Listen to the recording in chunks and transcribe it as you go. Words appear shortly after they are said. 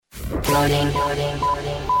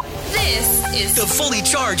This is The Fully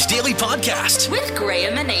Charged Daily Podcast. with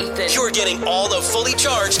Graham and Nathan. You're getting all the Fully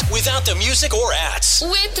Charged without the music or ads.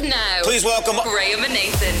 With now, Please welcome Graham and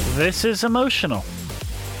Nathan. This is emotional.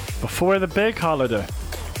 Before the big holiday.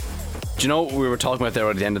 Do you know we were talking about there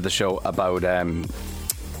at the end of the show about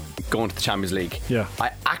going to the Champions League? Yeah.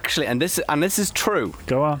 I actually, and this is true.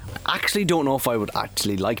 Go on. I actually don't know if I would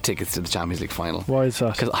actually like tickets to the Champions League final. Why is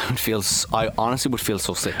that? Because I honestly would feel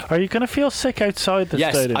so sick. Are you going to feel sick outside the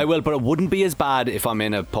Yes, stadium? I will, but it wouldn't be as bad if I'm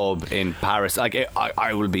in a pub in Paris. Like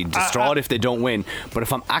I will be distraught if they don't win. But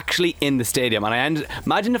if I'm actually in the stadium and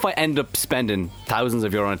imagine if I end up spending thousands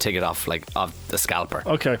of euro on a ticket off a scalper.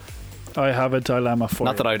 Okay. I have a dilemma for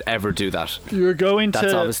Not you. that I'd ever do that. You're going That's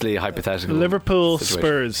to obviously a hypothetical. Liverpool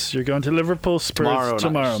situation. Spurs. You're going to Liverpool Spurs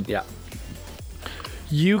tomorrow. night. Yeah.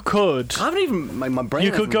 You could. I haven't even my brain.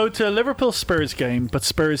 You could hasn't- go to a Liverpool Spurs game, but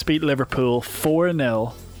Spurs beat Liverpool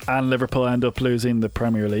 4-0 and Liverpool end up losing the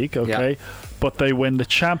Premier League, okay? Yeah. But they win the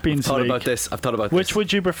Champions I've League. thought about this. Which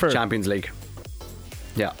would you prefer? Champions League.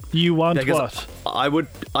 Yeah. You want Yeah, 'cause what?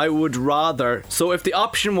 I would rather. So if the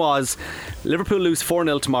option was Liverpool lose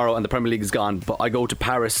 4-0 tomorrow and the Premier League is gone, but I go to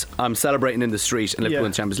Paris, I'm celebrating in the street and Liverpool Yeah.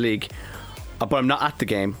 win Champions League, but I'm not at the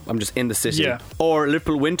game, I'm just in the city. Yeah. Or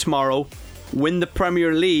Liverpool win tomorrow, win the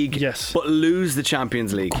Premier League, Yes. but lose the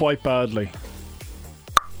Champions League. Quite badly.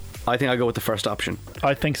 I think I go with the first option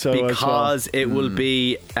I think so as well. because it will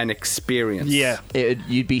be an experience. Yeah.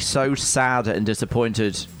 You'd be so sad and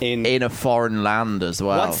disappointed In- in a foreign land as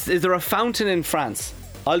well. Is there a fountain in France?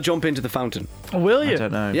 I'll jump into the fountain. Will I you?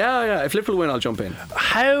 don't know. Yeah. If Liverpool win, I'll jump in.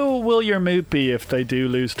 How will your mood be if they do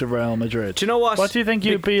lose to Real Madrid? Do you know what? What do you think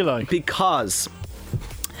you'd be like? Because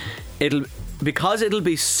it'll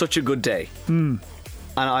be such a good day. And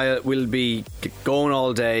I will be going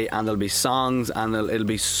all day, and there'll be songs, and it'll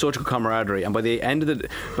be such a camaraderie. And by the end,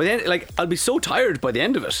 like I'll be so tired by the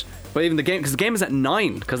end of it. But even the game, because the game is at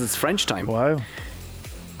 9, because it's French time. Wow.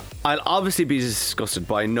 I'll obviously be disgusted,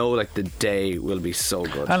 but I know like the day will be so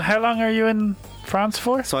good. And how long are you in France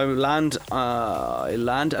for? So I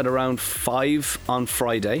land at around 5 on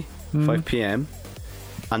Friday, 5 p.m.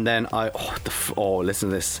 And then listen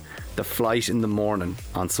to this. The flight in the morning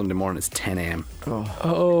on Sunday morning is 10 a.m.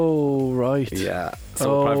 Oh, right. Yeah.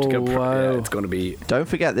 So I have to get wow. yeah, it's going to be Don't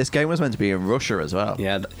forget, this game was meant to be in Russia as well.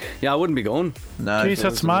 yeah, I wouldn't be going. No. Jeez,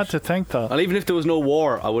 that's mad to think that. Well, even if there was no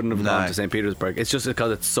war, I wouldn't have No. gone to St. Petersburg. It's just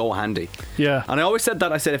because it's so handy. Yeah. And I always said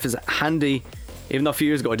that. I said if it's handy, even though a few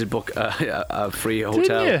years ago I did book a free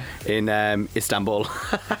hotel in Istanbul.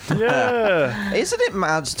 Yeah. Isn't it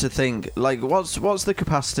mad to think, like, what's the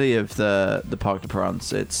capacity of the Parc de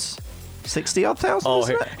France? It's 60,000. Oh,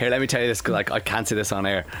 isn't it? here, let me tell you this, because I can't say this on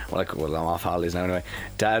air. Well, I'm off holidays now anyway.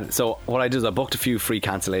 Dad, so what I did is I booked a few free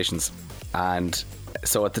cancellations. And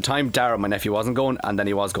so at the time, Dara, my nephew, wasn't going, and then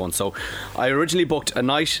he was going. So I originally booked a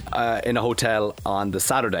night in a hotel on the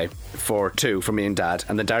Saturday for 2 for me and Dad.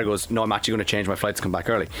 And then Dara goes, no, I'm actually going to change my flight to come back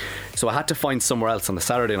early. So I had to find somewhere else on the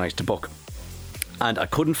Saturday night to book. And I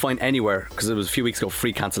couldn't find anywhere, because it was a few weeks ago,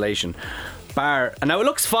 free cancellation. Bar, and now it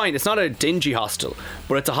looks fine. It's not a dingy hostel,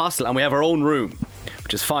 but it's a hostel, and we have our own room,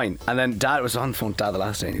 which is fine. And then Dad was on the phone to Dad the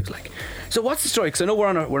last day, and he was like, "So what's the story? Because I know we're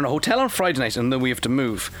in a hotel on Friday night, and then we have to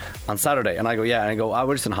move on Saturday." And I go, "Yeah," and I go,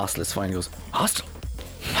 "We're just in a hostel. It's fine." He goes, "Hostel."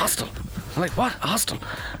 I'm like, "What? A hostel?"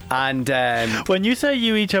 And When you say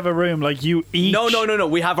you each have a room, like you each... no.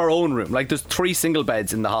 We have our own room. Like there's 3 single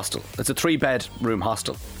beds in the hostel. It's a 3-bedroom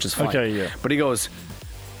hostel, which is fine. Okay, yeah. But he goes,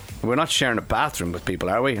 we're not sharing a bathroom with people,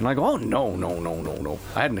 are we? And I go, oh, no.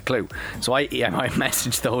 I hadn't a clue. So I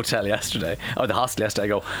messaged the hotel yesterday, or the hostel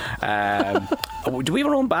yesterday. I go, do we have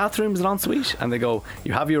our own bathrooms and ensuite? And they go,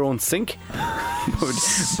 you have your own sink,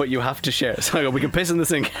 but you have to share. So I go, we can piss in the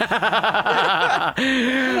sink. but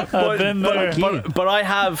I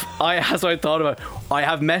have, as I thought about it, I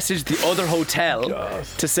have messaged the other hotel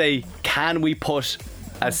to say, can we put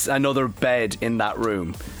another bed in that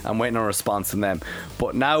room? I'm waiting on a response from them.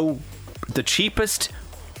 But now the cheapest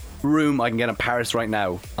room I can get in Paris right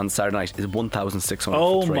now on Saturday night is 1,600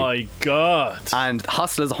 Oh for 3. my god. And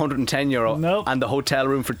hostel is €110 Nope. and the hotel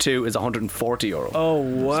room for 2 is €140. Oh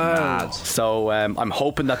wow. So I'm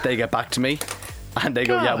hoping that they get back to me and they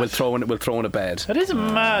go, yeah, God. we'll throw in a bed. It is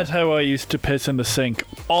mad how I used to piss in the sink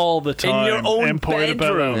all the time. your own Portobello.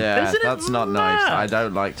 bedroom. Yeah, Isn't it that's not nice. mad? I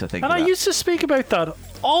don't like to think And of I that. used to speak about that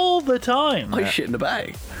all the time. I shit in the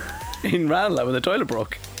bag in Ranelagh when the toilet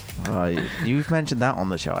broke. You've mentioned that on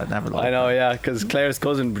the show. I never liked I know, yeah, because Claire's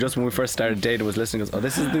cousin, just when we first started dating, was listening. Goes, "Oh,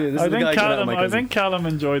 this is the guy." I think Callum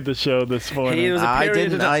enjoyed the show this morning. He was a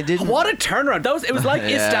period I didn't. What a turnaround! It was like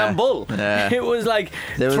Istanbul. Yeah. It was like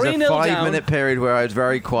There was 3-0 a down. 5-minute period where I was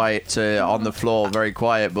very quiet on the floor, very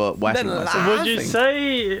quiet, but wetting Then myself. Would you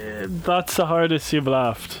say that's the hardest you've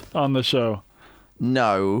laughed on the show?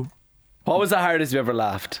 No, What was the hardest you ever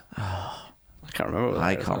laughed? I can't remember.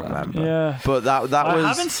 I can't remember. Yeah. But that was. I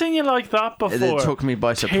haven't seen you like that before. It took me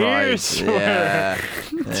by surprise. Tears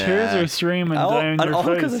Tears are streaming down and your all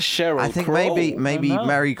because face. of Cheryl I think Crow. maybe I know.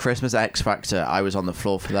 Merry Christmas X Factor. I was on the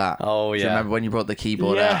floor for that. Oh, Do you yeah. remember when you brought the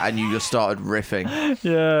keyboard Yeah. out and you just started riffing?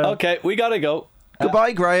 Yeah. Okay, we gotta go.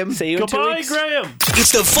 Goodbye, Graham. See you in 2 Goodbye, weeks. Graham.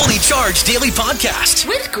 It's the Fully Charged Daily Podcast.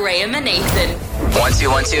 With Graham and Nathan. 1 2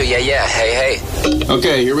 1 2. Yeah. Hey.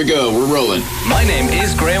 Okay, here we go. We're rolling. My name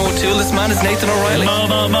is Graham O'Toole. This man is Nathan O'Reilly.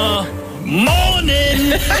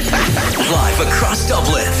 Morning. Live across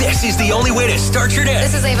Dublin. This is the only way to start your day.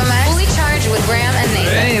 This is Ava Max. Fully charged with Graham and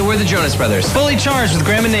Nathan. Hey, we're the Jonas Brothers. Fully charged with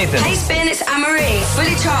Graham and Nathan. Hey, Spin, it's Anne-Marie.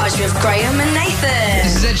 Fully charged with Graham and Nathan.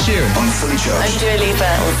 This is Ed Sheeran. I'm fully charged. Dua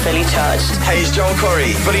Lipa on Fully Charged. Hey, it's John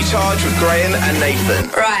Corrie, fully charged with Graham and Nathan.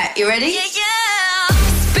 Right, you ready? Yeah.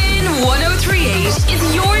 Spin 1038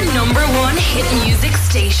 is your number one hit music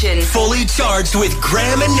station. Fully Charged with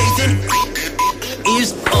Graham and Nathan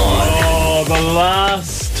is on. Oh, the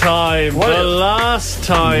last time. The last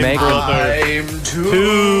time, Make brother.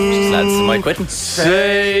 That's my quitting.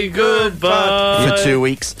 Say goodbye. For 2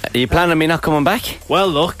 weeks. Are you planning on me not coming back? Well,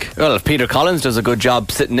 look. Well, if Peter Collins does a good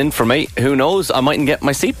job sitting in for me, who knows? I mightn't get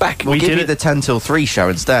my seat back. We Give did you it. the 10 till 3 show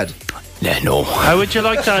instead. Yeah, no. How would you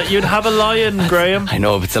like that? You'd have a lion, Graham. I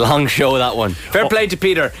know, but it's a long show, that one. Fair play to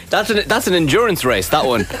Peter. That's an endurance race, that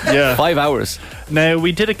one. Yeah. 5 hours. Now,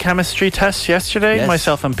 we did a chemistry test yesterday, Yes.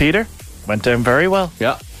 myself and Peter. Went down very well.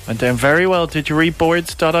 Yeah. Went down very well. Did you read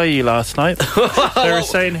boards.ie last night? They were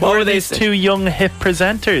saying, who What are were they these saying? two young hip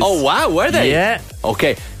presenters? Oh, wow, were they? Yeah.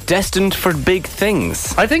 Okay, destined for big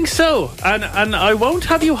things. I think so. And I won't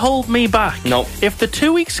have you hold me back. No. If the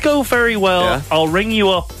 2 weeks go very well, Yeah. I'll ring you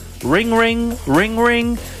up. Ring, ring, ring,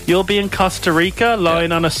 ring. You'll be in Costa Rica,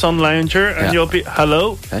 lying on a sun lounger, and Yeah. you'll be...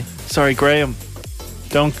 Hello? Okay. Sorry, Graham.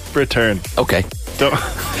 Don't return. Okay. Don't...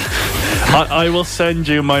 I will send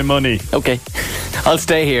you my money. Okay. I'll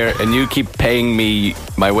stay here and you keep paying me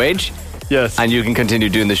my wage. Yes. And you can continue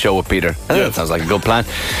doing the show with Peter. I think that sounds like a good plan.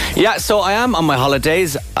 Yeah, so I am on my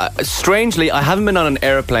holidays. Strangely, I haven't been on an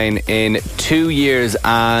airplane in 2 years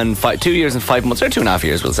and 5 months, or 2.5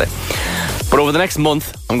 years, we'll say. But over the next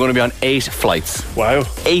month, I'm going to be on 8 flights. Wow.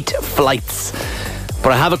 8 flights.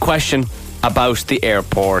 But I have a question about the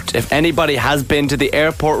airport. If anybody has been to the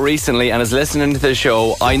airport recently and is listening to the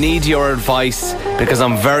show, I need your advice because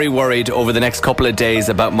I'm very worried over the next couple of days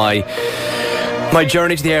about my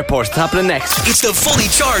journey to the airport. It's happening next. It's the Fully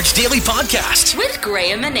Charged Daily Podcast. With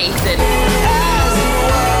Graham and Nathan.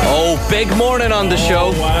 Oh, big morning on the show.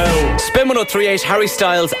 Wow. Spin 1038, Harry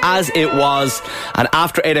Styles, As It Was. And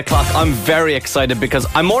after 8 o'clock, I'm very excited because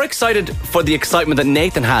I'm more excited for the excitement that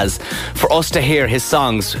Nathan has for us to hear his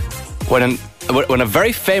songs when a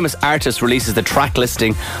very famous artist releases the track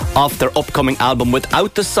listing of their upcoming album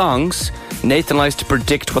without the songs. Nathan likes to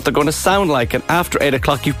predict what they're going to sound like, and after 8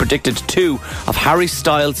 o'clock you've predicted 2 of Harry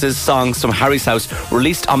Styles' songs from Harry's House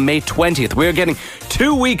released on May 20th. We're getting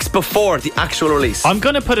 2 weeks before the actual release. I'm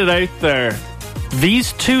going to put it out there.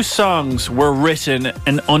 These 2 songs were written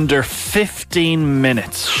in under 15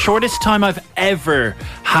 minutes. Shortest time I've ever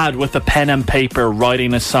had with a pen and paper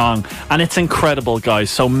writing a song. And it's incredible, guys.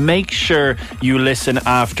 So make sure you listen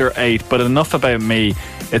after 8. But enough about me.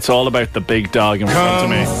 It's all about the big dog in front of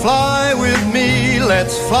me. Fly with me,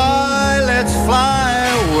 let's fly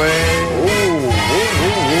away.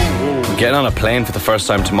 I'm getting on a plane for the first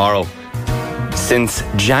time tomorrow since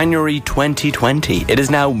January 2020. It is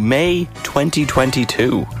now May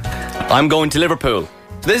 2022. I'm going to Liverpool.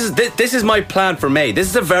 This is my plan for May. This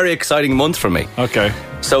is a very exciting month for me. Okay.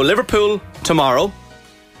 So Liverpool tomorrow,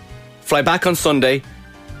 fly back on Sunday,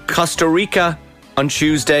 Costa Rica on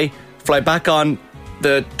Tuesday, fly back on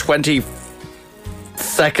the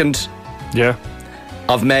 22nd Yeah.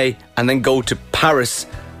 of May, and then go to Paris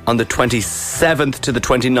on the 27th to the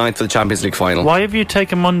 29th for the Champions League final. Why have you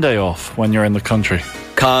taken Monday off when you're in the country?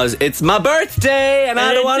 Because it's my birthday and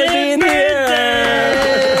I don't want to be in here.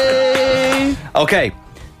 Okay,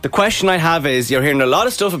 the question I have is, you're hearing a lot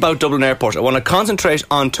of stuff about Dublin Airport. I want to concentrate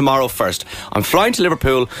on tomorrow first. I'm flying to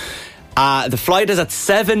Liverpool. The flight is at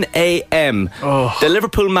 7 a.m. Oh. The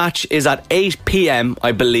Liverpool match is at 8 p.m,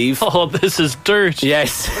 I believe. Oh, this is dirt.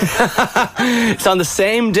 Yes. It's on the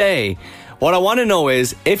same day What I want to know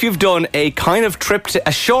is if you've done a kind of trip to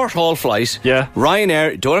a short haul flight,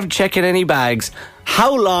 Ryanair, don't have to check in any bags.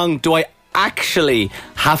 How long do I actually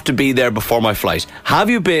have to be there before my flight? Have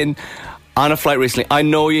you been on a flight recently? I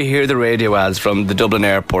know you hear the radio ads from the Dublin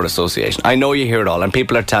Airport Association. I know you hear it all, and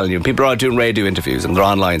people are telling you, people are doing radio interviews and they're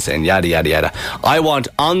online saying yada yada yada. I want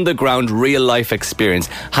on the ground real life experience.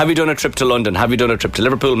 Have you done a trip to London? Have you done a trip to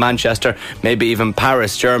Liverpool, Manchester, maybe even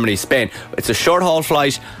Paris, Germany, Spain? It's a short haul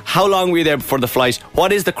flight. How long were you there before the flight?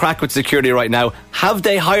 What is the crack with security right now? Have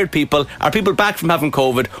they hired people? Are people back from having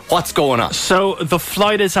COVID? What's going on? So the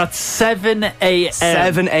flight is at 7 a.m.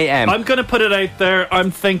 7 a.m. I'm going to put it out there. I'm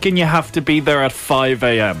thinking you have to be there at 5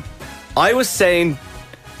 a.m. I was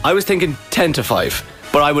thinking 10 to 5,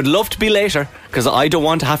 but I would love to be later because I don't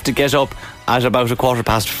want to have to get up at about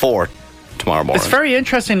 4:15 tomorrow morning. It's very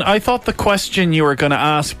interesting. I thought the question you were going to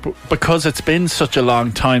ask, because it's been such a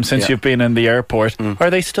long time since you've been in the airport,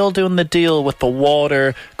 are they still doing the deal with the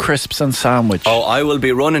water, crisps and sandwich? Oh, I will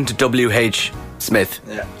be running to WH Smith.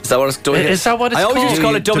 Yeah. Is that what it's doing? Is that what it's called? I always used to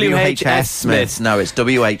call it WHS Smith. No, it's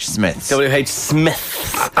WH Smith. WH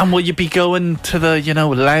Smith. And will you be going to the,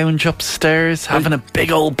 lounge upstairs, having a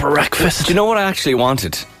big old breakfast? Do you know what I actually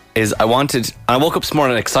wanted? I woke up this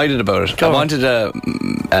morning excited about it. I wanted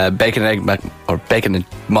a bacon and egg I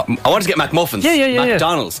wanted to get McMuffins. Yeah.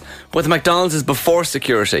 McDonald's. But the McDonald's is before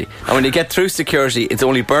security. And when you get through security, it's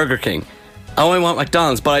only Burger King. I want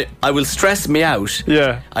McDonald's, but I will stress me out.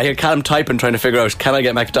 Yeah. I hear Callum typing, trying to figure out, can I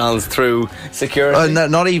get McDonald's through security? No,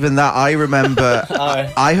 not even that. I remember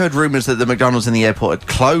I heard rumours that the McDonald's in the airport had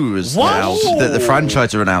closed now, that the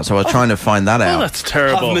franchise are announced, so I was trying to find that out. Oh, that's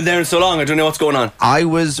terrible. I haven't been there in so long, I don't know what's going on.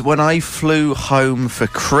 When I flew home for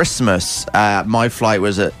Christmas, my flight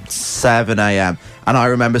was at 7 a.m. And I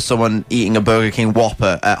remember someone eating a Burger King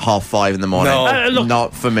Whopper at 5:30 in the morning. No. Look,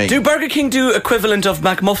 not for me. Do Burger King do equivalent of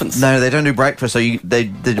McMuffins? No, they don't do breakfast, so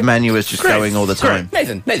the menu is just going all the time.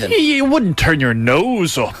 Nathan. You wouldn't turn your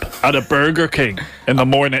nose up at a Burger King in the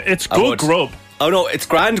morning. It's good grub. Oh no, it's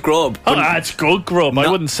grand grub. It's good grub. I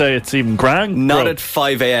wouldn't say it's even grand grub. Not at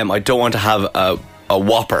 5 a.m. I don't want to have a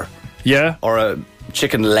Whopper. Yeah? Or a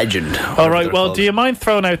Chicken Legend. All right, well, do you mind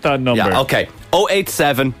throwing out that number? Yeah, okay.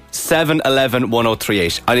 087 711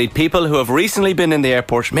 1038. I need people who have recently been in the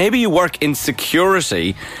airport. Maybe you work in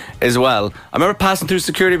security as well. I remember passing through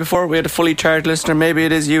security before. We had a fully charged listener. Maybe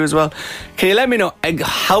it is you as well. Can you let me know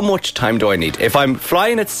how much time do I need? If I'm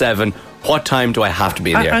flying at 7, what time do I have to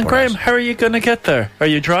be in the airport? And Graham, how are you going to get there? Are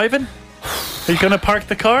you driving? Are you going to park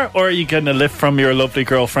the car? Or are you getting a lift from your lovely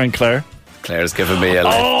girlfriend, Claire? Claire's giving me a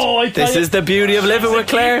lift. Oh, this is the beauty of living with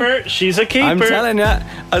Claire. She's a keeper. I'm telling you. I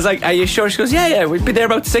was like, are you sure? She goes, yeah, we'd be there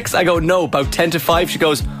about 6. I go, no, about 10 to 5. She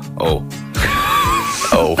goes, oh.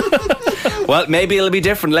 Well, maybe it'll be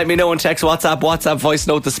different. Let me know on text, WhatsApp voice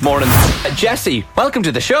note this morning. Jessie, welcome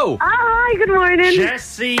to the show. Hi, good morning.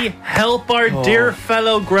 Jessie, help our dear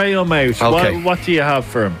fellow Graham out. Okay. What do you have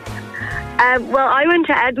for him? Well, I went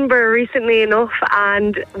to Edinburgh recently enough,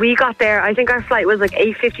 and we got there, I think our flight was like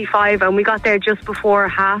 8:55, and we got there just before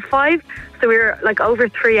 5:30. So we were like over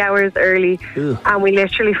 3 hours early. Ugh. And we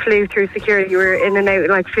literally flew through security. We were in and out in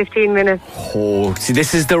like 15 minutes. Oh, see,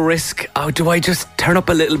 this is the risk. Oh, do I just turn up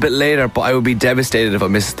a little bit later? But I would be devastated if I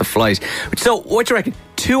missed the flight. So, what do you reckon?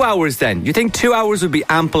 2 hours then? You think 2 hours would be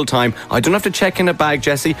ample time? I don't have to check in a bag,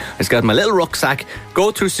 Jessie. I just got my little rucksack,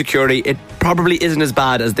 go through security. It probably isn't as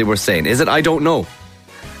bad as they were saying. Is it? I don't know.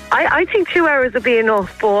 I think 2 hours would be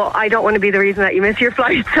enough, but I don't want to be the reason that you miss your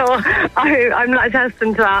flight, so I'm not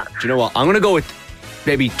attesting to that. Do you know what? I'm going to go with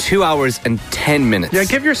maybe 2 hours and 10 minutes. Yeah,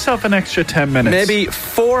 give yourself an extra 10 minutes. Maybe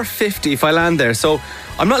 4:50 if I land there. So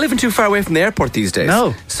I'm not living too far away from the airport these days.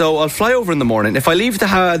 No. So I'll fly over in the morning. If I leave the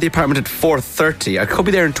apartment at 4:30, I could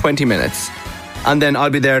be there in 20 minutes. And then I'll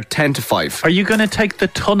be there 10 to 5. Are you going to take the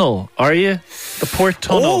tunnel? Are you? The Port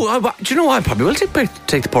Tunnel? Oh, do you know what? I probably will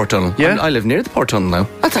take the Port Tunnel. Yeah? I live near the Port Tunnel now.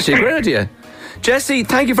 That's actually a great idea. Jessie,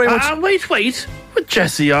 thank you very much. Wait. With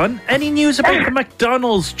Jessie on. Any news about the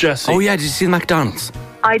McDonald's, Jessie? Oh, yeah. Did you see the McDonald's?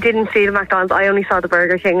 I didn't see the McDonald's. I only saw the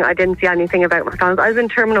Burger King. I didn't see anything about McDonald's. I was in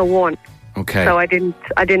Terminal 1. Okay. So I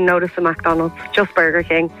didn't notice the McDonald's, just Burger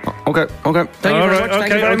King. Okay. Thank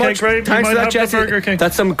you very much. Great. Thanks for that, Jessie. Burger King.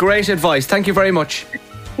 That's some great advice. Thank you very much.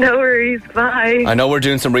 No worries. Bye. I know we're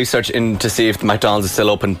doing some research in to see if the McDonald's is still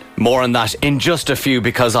open. More on that in just a few,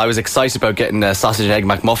 because I was excited about getting a sausage egg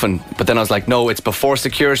McMuffin, but then I was like, no, it's before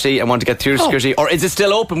security. I want to get through security. Or is it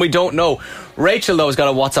still open? We don't know. Rachel, though, has got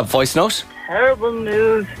a WhatsApp voice note. Terrible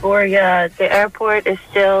news for you. The airport is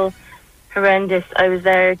still horrendous. I was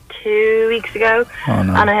there 2 weeks ago, and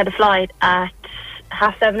I had a flight at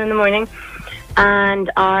 7:30 in the morning, and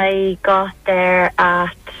I got there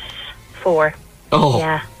at 4. Oh.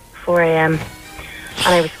 Yeah, 4 a.m. And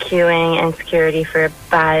I was queuing in security for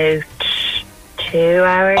about 2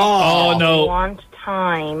 hours. Oh, no. I want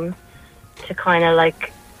time to kind of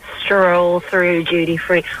like stroll through duty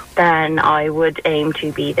free. Then I would aim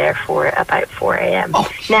to be there for about 4 a.m.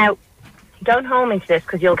 Now, don't hold me to this,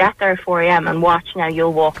 because you'll get there at 4 a.m. and watch now,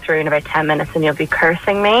 you'll walk through in about 10 minutes and you'll be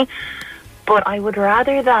cursing me. But I would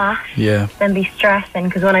rather that than be stressing,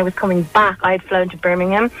 because when I was coming back, I had flown to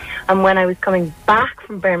Birmingham, and when I was coming back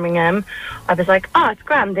from Birmingham, I was like, oh, it's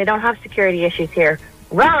grand, they don't have security issues here.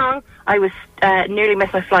 Wrong! I was nearly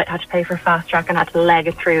missed my flight, had to pay for fast track and had to leg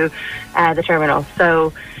it through the terminal.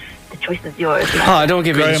 So the choice is yours. Oh, don't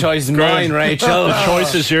give me the choice. Mine, Rachel. The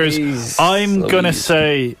choice is yours. Jeez. I'm going to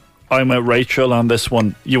say I'm with Rachel on this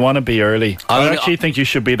one. You want to be early. I actually think you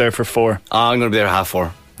should be there for 4. I'm going to be there at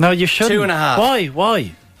 4:30. No, you shouldn't. 2.5.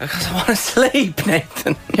 Why? Because I want to sleep,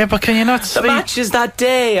 Nathan. Yeah, but can you not sleep? The match is that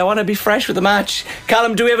day. I want to be fresh with the match.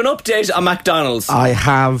 Callum, do we have an update on McDonald's? I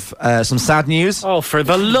have some sad news. Oh, for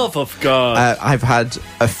the love of God. I've had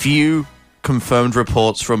a few confirmed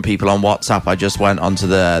reports from people on WhatsApp. I just went onto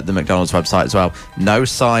the McDonald's website as well. No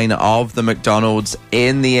sign of the McDonald's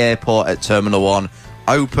in the airport at Terminal 1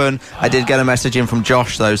 open. I did get a message in from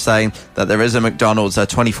Josh, though, saying that there is a McDonald's, a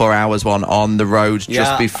 24 hours one on the road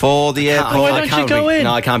just before the airport. Why don't you go in?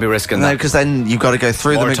 No, I can't be risking that. No, because then you've got to go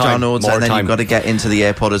through the McDonald's and then you've got to get into the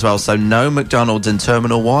airport as well. So no McDonald's in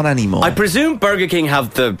Terminal 1 anymore. I presume Burger King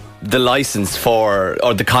have the license for,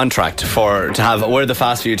 or the contract for, to have, we're the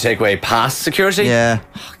fast food takeaway past security. Yeah.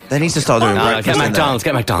 They need to start doing breakfast. Get McDonald's.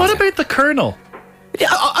 What about the Colonel? Yeah,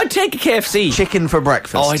 I'd take a KFC. Chicken for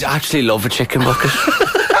breakfast. Oh, I'd actually love a chicken bucket.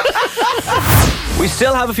 We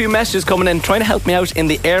still have a few messages coming in trying to help me out in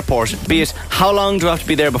the airport, be it how long do I have to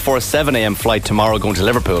be there before a 7 a.m. flight tomorrow going to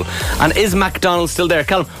Liverpool, and is McDonald's still there?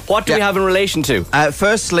 Callum, what do we have in relation to?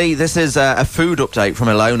 Firstly, this is a food update from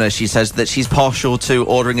Ilona. She says that she's partial to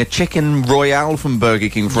ordering a chicken royale from Burger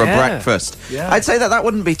King for a breakfast. Yeah. I'd say that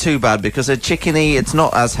wouldn't be too bad, because a chickeny, it's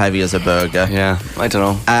not as heavy as a burger. Yeah, I don't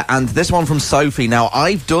know. And this one from Sophie. Now,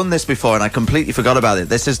 I've done this before and I completely forgot about it.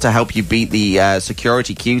 This is to help you beat the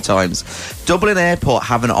security queue times. Dublin Airport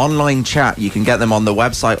have an online chat. You can get them on the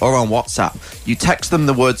website or on WhatsApp. You text them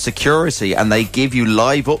the word security and they give you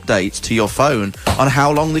live updates to your phone on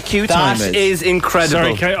how long the queue time is. That is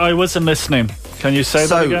incredible. Sorry, I wasn't listening. Can you say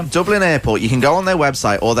that again? Dublin Airport, you can go on their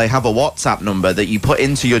website, or they have a WhatsApp number that you put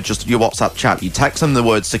into your WhatsApp chat. You text them the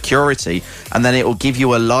word security, and then it will give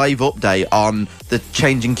you a live update on the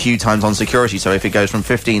changing queue times on security. So if it goes from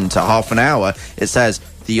 15 to half an hour, it says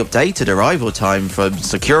the updated arrival time for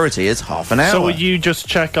security is half an hour. So will you just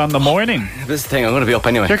check on the morning? This is the thing, I'm going to be up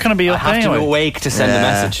anyway. You're going to be up anyway. I have anyway. to be awake to send the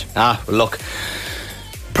message. Well, look.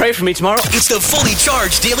 Pray for me tomorrow. It's the Fully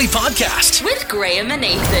Charged Daily Podcast with Graham and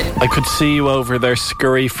Nathan. I could see you over there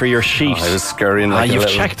scurry for your sheet. I was scurrying like you've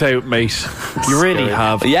checked out, mate. You really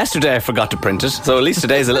have. Yesterday I forgot to print it, so at least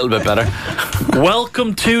today's a little bit better.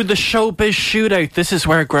 Welcome to the Showbiz Shootout. This is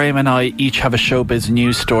where Graham and I each have a showbiz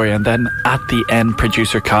news story, and then at the end,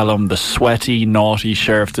 producer Callum, the sweaty, naughty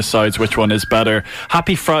sheriff, decides which one is better.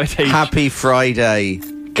 Happy Friday. Happy Friday.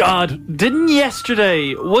 God,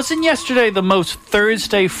 wasn't yesterday the most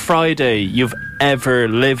Thursday Friday you've ever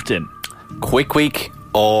lived in? Quick week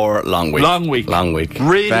or long week? Long week.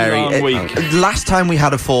 Really long week. Last time we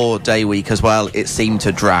had a 4-day week as well, it seemed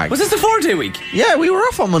to drag. Was this a 4-day week? Yeah, we were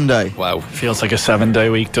off on Monday. Wow. Feels like a 7-day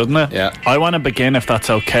week, doesn't it? Yeah. I want to begin, if that's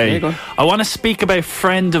okay. I want to speak about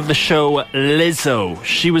friend of the show, Lizzo.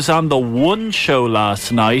 She was on the One Show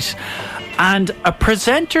last night, and a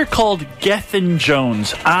presenter called Gethin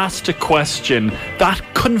Jones asked a question that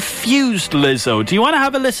confused Lizzo. Do you want to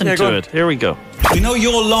have a listen to it? Here we go. You know,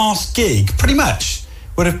 your last gig, pretty much,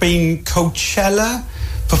 would have been Coachella,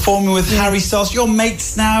 performing with Harry Styles. Your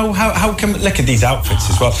mates now, how come, look at these outfits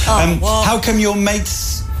as well. How come you're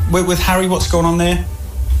mates with Harry? What's going on there?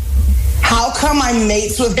 How come I'm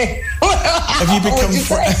mates with him? Have you become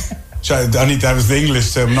friends? I need to have the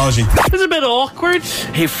English terminology. It was a bit awkward.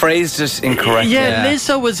 He phrased it incorrectly. Yeah,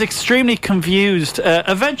 Lizzo was extremely confused.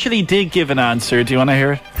 Eventually did give an answer. Do you want to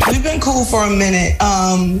hear it? We've been cool for a minute.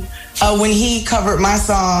 When he covered my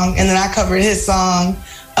song and then I covered his song,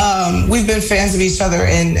 we've been fans of each other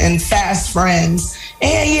and fast friends.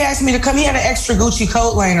 And he asked me to come. He had an extra Gucci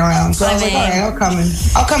coat laying around. So I was like, all right,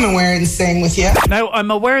 I'll come and wear it and sing with you. Now, I'm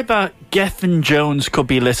aware that Gethin Jones could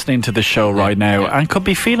be listening to the show right now and could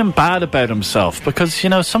be feeling bad about himself because, you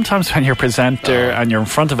know, sometimes when you're a presenter and you're in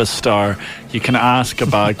front of a star, you can ask a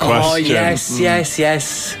bad question. Oh,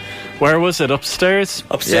 yes. Where was it? Upstairs?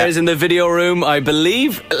 Upstairs in the video room, I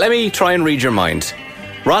believe. Let me try and read your mind.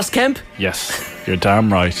 Ross Kemp? Yes, you're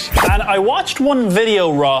damn right. And I watched one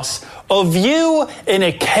video, Ross, of you in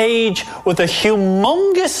a cage with a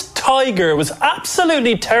humongous tiger. It was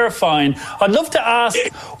absolutely terrifying. I'd love to ask,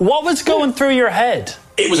 what was going through your head?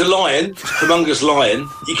 It was a lion, humongous lion.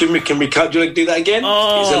 You can recover. Do you want to do that again?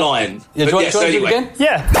 Oh. It's a lion. Yeah, do you want to do it again?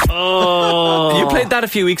 Yeah. Oh. You played that a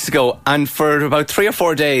few weeks ago, and for about 3 or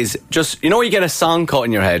 4 days, just, you know, you get a song caught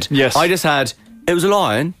in your head. Yes. I just had, it was a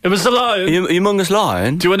lion. It was a lion. Humongous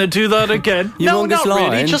lion. Do you want to do that again? No, not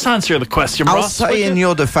lion. really. Just answer the question, I'll Ross. say in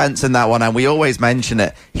your defence in that one, and we always mention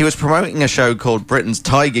it, he was promoting a show called Britain's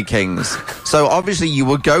Tiger Kings. So obviously you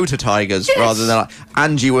would go to Tigers rather than...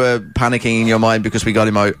 And you were panicking in your mind because we got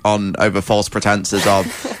him on over false pretences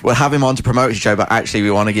of, we'll have him on to promote his show, but actually we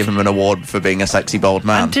want to give him an award for being a sexy, bold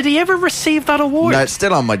man. And did he ever receive that award? No, it's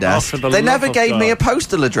still on my desk. They never gave me a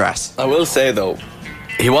postal address. I will say, though,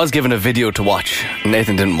 he was given a video to watch.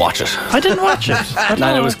 Nathan didn't watch it. I didn't watch it.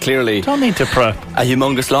 And it was clearly... Don't need to prep. A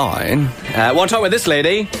humongous lion. Want to talk about this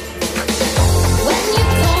lady?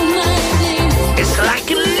 It's like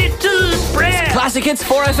a little breath. Classic Hits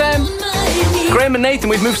 4FM. Graham and Nathan,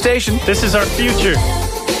 we've moved station. This is our future.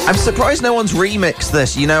 I'm surprised no one's remixed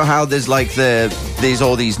this. You know how there's like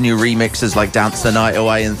all these new remixes like Dance the Night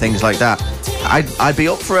Away and things like that. I'd be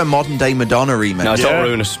up for a modern day Madonna remix. No, don't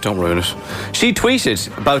ruin it. Don't ruin it. She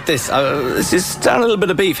tweeted about this. This is a little bit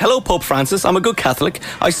of beef. Hello, Pope Francis. I'm a good Catholic.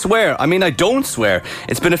 I swear. I mean, I don't swear.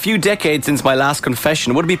 It's been a few decades since my last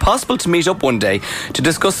confession. Would it be possible to meet up one day to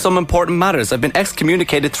discuss some important matters? I've been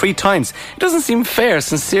excommunicated 3 times. It doesn't seem fair.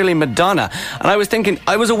 Sincerely, Madonna. And I was thinking,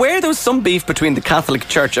 I was aware there was some beef between the Catholic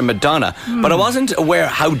Church and Madonna, but I wasn't aware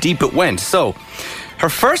how deep it went. So, her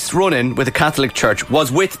first run-in with the Catholic Church was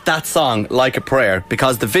with that song, Like a Prayer,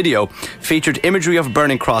 because the video featured imagery of a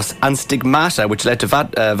burning cross and stigmata, which led to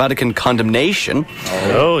Vatican condemnation.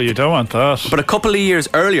 Oh, you don't want that. But a couple of years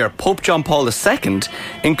earlier, Pope John Paul II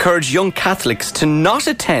encouraged young Catholics to not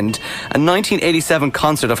attend a 1987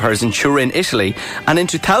 concert of hers in Turin, Italy. And in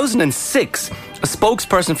 2006, a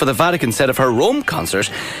spokesperson for the Vatican said of her Rome concert,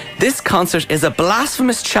 "This concert is a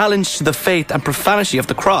blasphemous challenge to the faith and profanity of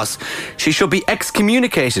the cross. She should be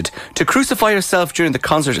excommunicated. To crucify herself during the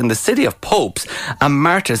concert in the city of popes and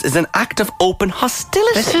martyrs is an act of open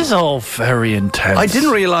hostility." This is all very intense. I didn't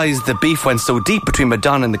realise the beef went so deep between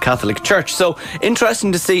Madonna and the Catholic Church. So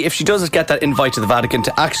interesting to see if she does get that invite to the Vatican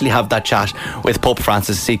to actually have that chat with Pope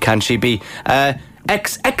Francis. See, can she be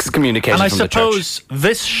excommunicated and I from the church? suppose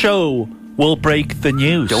this show will break the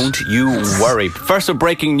news. Don't you worry. First of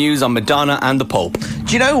breaking news on Madonna and the Pope.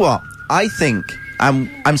 Do you know what? I think...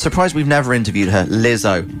 I'm surprised we've never interviewed her,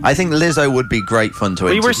 Lizzo. I think Lizzo would be great fun to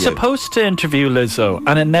interview. We were supposed to interview Lizzo,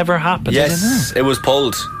 and it never happened. Yes, it was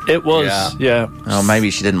pulled. It was, yeah. Oh,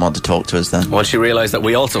 maybe she didn't want to talk to us then. Well, she realised that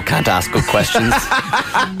we also can't ask good questions.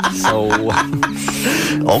 So,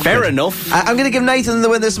 fair enough. I'm going to give Nathan the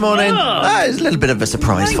win this morning. It's a little bit of a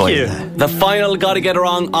surprise for you there. The final Gotta Get It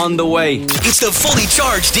Wrong on the way. It's the Fully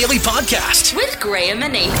Charged Daily Podcast with Graham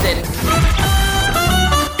and Nathan.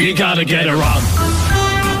 You gotta get it wrong.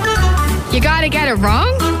 You gotta get it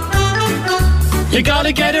wrong? You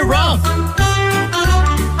gotta get it wrong.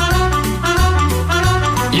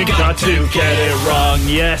 You got to get it wrong.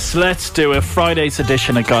 Yes, let's do it. Friday's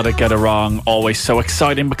edition of Gotta Get It Wrong. Always so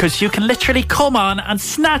exciting because you can literally come on and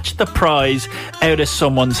snatch the prize out of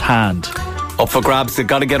someone's hand. Up for grabs, the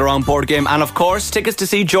Gotta Get It Wrong board game, and of course, tickets to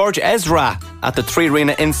see George Ezra at the 3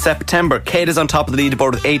 Arena in September. Kate is on top of the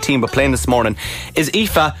leaderboard with 18, but playing this morning is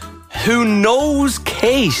Aoife, who knows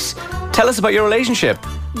Kate. Tell us about your relationship.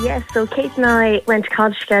 Yes, so Kate and I went to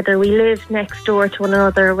college together. We lived next door to one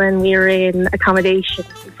another when we were in accommodation,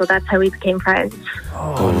 so that's how we became friends.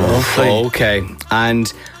 Oh, lovely. Okay,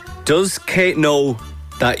 and does Kate know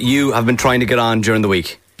that you have been trying to get on during the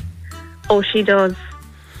week? Oh, she does.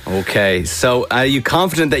 Okay, so are you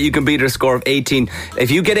confident that you can beat her score of 18? If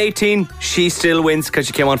you get 18, she still wins because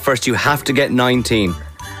she came on first. You have to get 19.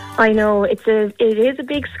 I know, it is a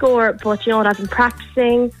big score, but you know what, I've been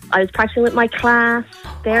practicing. I was practicing with my class.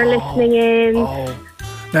 They're listening in.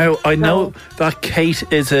 Now, I know that Kate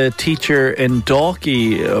is a teacher in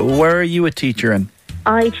Dalkey. Where are you a teacher in?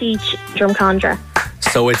 I teach Drumcondra.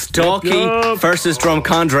 So it's Dalkey versus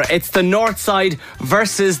Drumcondra. It's the north side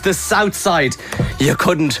versus the south side. You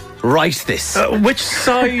couldn't write this. Which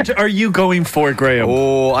side are you going for, Graham?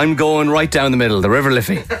 Oh, I'm going right down the middle, the River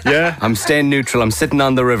Liffey. Yeah? I'm staying neutral. I'm sitting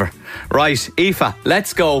on the river. Right, Aoife,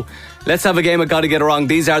 let's go. Let's have a game of Gotta Get It Wrong.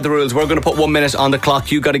 These are the rules. We're going to put 1 minute on the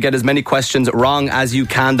clock. You got to get as many questions wrong as you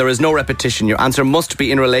can. There is no repetition. Your answer must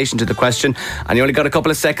be in relation to the question, and you only got a couple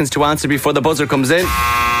of seconds to answer before the buzzer comes in.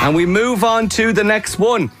 And we move on to the next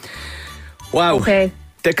one. Wow. Okay.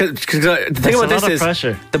 The thing about this is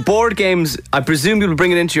pressure. The board games, I presume you'll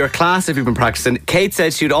bring it into your class if you've been practicing. Kate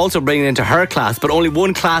said she'd also bring it into her class, but only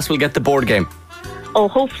one class will get the board game. Oh,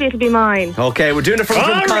 hopefully it'll be mine. Okay, we're doing it from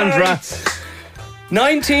Drumcondra.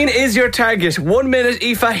 19 is your target. 1 minute,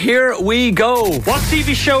 Aoife, here we go. What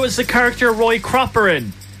TV show is the character Roy Cropper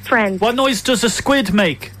in? Friends. What noise does a squid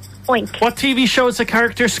make? Oink. What TV show is the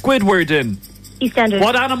character Squidward in? EastEnders.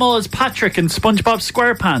 What animal is Patrick in SpongeBob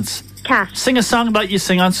SquarePants? Cat. Sing a song that you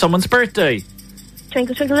sing on someone's birthday.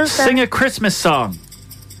 Twinkle, twinkle, little star. Sing a Christmas song.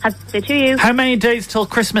 Happy birthday to you. How many days till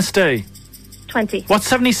Christmas Day? 20. What's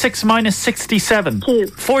 76 minus 67? 2.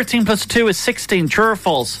 14 plus 2 is 16. True or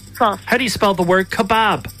false? False. How do you spell the word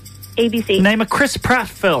kebab? ABC. Name a Chris Pratt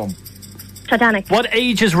film. Titanic. What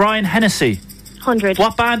age is Ryan Hennessy? 100.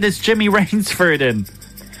 What band is Jimmy Rainsford in?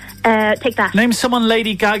 Take that. Name someone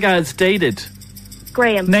Lady Gaga has dated.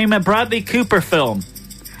 Graham. Name a Bradley Cooper film.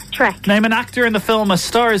 Trek. Name an actor in the film A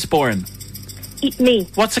Star is Born. Me.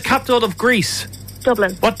 What's the capital of Greece?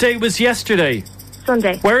 Dublin. What day was yesterday?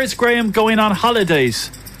 Sunday. Where is Graham going on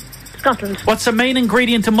holidays? Scotland. What's the main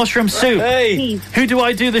ingredient to mushroom soup? Cheese. Who do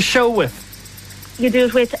I do the show with? You do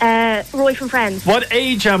it with Roy from Friends. What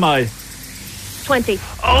age am I? 20.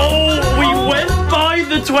 Oh, we went by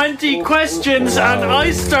the 20 questions and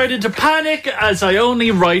I started to panic as I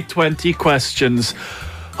only write 20 questions.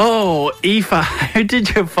 Oh, Aoife, how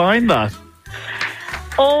did you find that?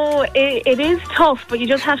 Oh, it is tough, but you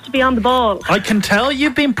just have to be on the ball. I can tell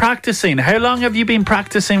you've been practicing. How long have you been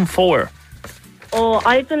practicing for? Oh,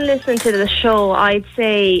 I've been listening to the show, I'd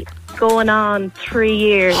say, going on 3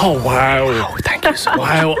 years. Oh, wow. Thank you so much.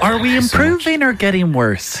 Wow, are we improving or getting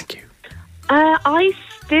worse? Thank you. I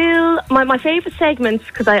still, my favourite segments,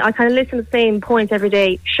 because I kind of listen to the same points every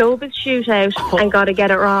day, Showbiz Shootout and Gotta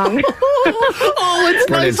Get It Wrong. Oh, it's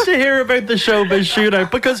Brilliant. nice to hear about the Showbiz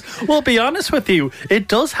Shootout because, we'll be honest with you, it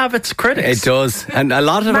does have its critics. It does. And a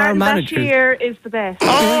lot of our Martin managers... Bashir is the best.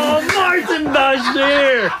 Oh, Martin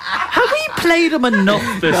Bashir! Have we played him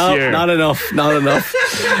enough this year? Not enough. Well,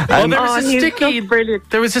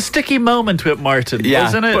 there was a sticky moment with Martin,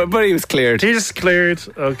 wasn't it? But he was cleared. He's cleared.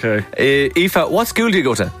 Okay. Aoife, what school do you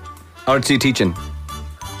go to? Or do you teach in?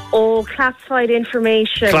 Oh, classified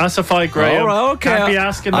information. Classified, Graham. Oh, right, okay. Can't be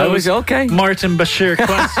asking I those was okay. Martin Bashir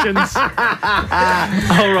questions. All right.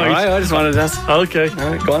 All right, I just wanted to ask. Okay.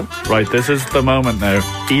 All right, go on. Right, this is the moment now.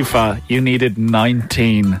 Aoife, you needed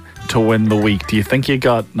 19 to win the week. Do you think you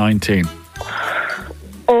got 19?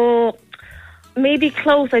 Oh, maybe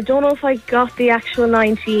close. I don't know if I got the actual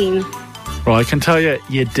 19. Well, I can tell you,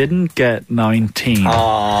 you didn't get 19.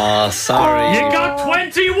 Oh, sorry. You got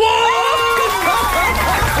 21!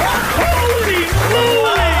 Holy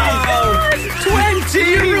moly! 20!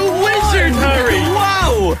 You're a wizard, Harry!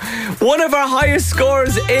 Wow! One of our highest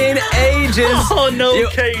scores in ages. Oh, no, You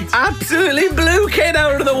Kate. absolutely blew Kate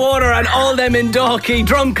out of the water and all them in Dalkey.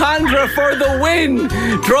 Drumcondra for the win.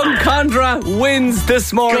 Drumcondra wins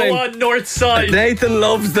this morning. Go on, north side. Nathan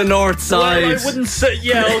loves the north side. Well, I wouldn't say...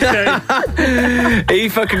 Yeah, okay.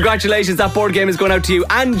 Aoife, congratulations. That board game is going out to you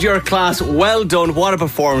and your class. Well done. What a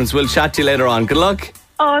performance. We'll chat to you later on. Good luck.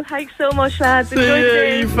 Oh, thanks so much, lads. Enjoy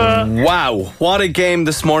See the ya, Aoife. Wow, what a game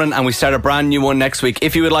this morning, and we start a brand new one next week.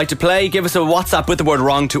 If you would like to play, give us a WhatsApp with the word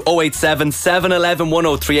wrong to 087 711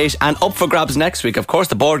 1038, and up for grabs next week, of course,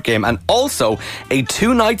 the board game, and also a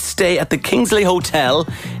 2-night stay at the Kingsley Hotel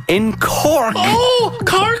in Cork. Oh,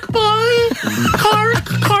 Cork boy!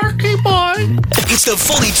 Corky boy! It's the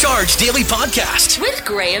Fully Charged Daily Podcast With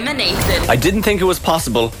Graham and Nathan. I didn't think it was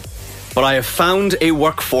possible, but I have found a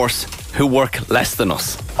workforce who work less than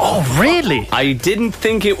us. Oh, really? I didn't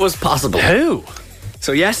think it was possible. Who?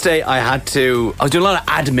 So yesterday I was doing a lot of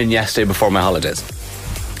admin yesterday before my holidays,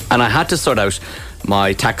 and I had to sort out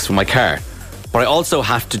my tax for my car, but I also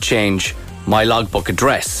have to change my logbook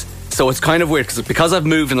address. So it's kind of weird because I've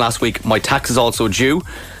moved in last week, my tax is also due,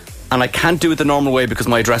 and I can't do it the normal way because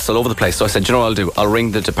my address is all over the place. So I said, you know what I'll do? I'll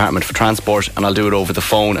ring the Department for Transport and I'll do it over the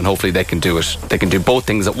phone, and hopefully they can do it. They can do both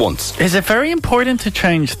things at once. Is it very important to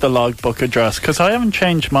change the logbook address? Because I haven't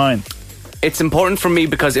changed mine. It's important for me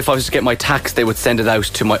because if I was to get my tax, they would send it out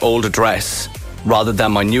to my old address rather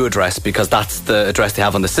than my new address, because that's the address they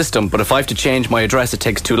have on the system. But if I have to change my address, it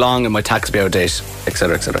takes too long and my tax will be out of date,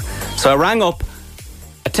 etc., etc. So I rang up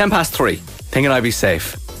at 3:10, thinking I'd be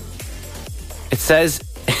safe. It says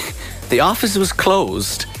the office was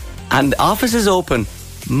closed and the office is open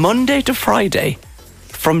Monday to Friday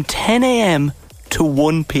from 10 a.m. to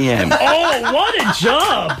 1 p.m. Oh, what a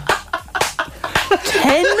job!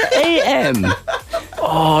 10 a.m.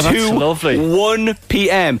 Oh, that's to lovely. 1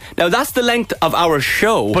 p.m. Now that's the length of our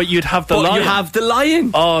show. But you'd have the but lion. you have the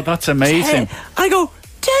lion. Oh, that's amazing. I go,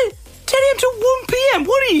 10 a.m. to 1 p.m.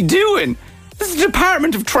 What are you doing? This is the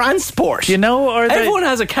Department of Transport. You know, everyone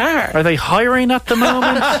has a car. Are they hiring at the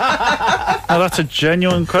moment? Oh, that's a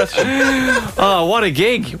genuine question. Oh, what a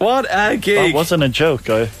gig. What a gig. That wasn't a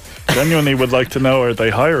joke. I genuinely would like to know, are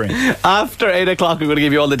they hiring? After 8 o'clock, we're going to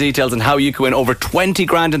give you all the details on how you can win over 20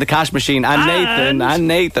 grand in the cash machine. And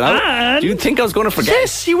Nathan. Do you think I was going to forget?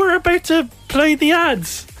 Yes, you were about to play the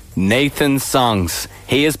ads. Nathan's songs.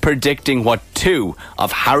 He is predicting what 2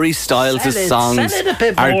 of Harry Styles' songs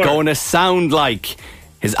are going to sound like.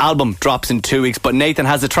 His album drops in 2 weeks, but Nathan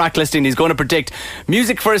has a track listing. He's going to predict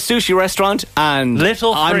music for a sushi restaurant and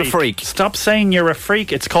Little Freak. I'm a freak. Stop saying you're a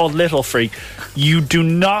freak. It's called Little Freak. You do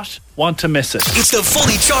not want to miss it. It's the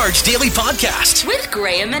Fully Charged Daily Podcast with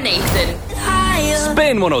Graham and Nathan.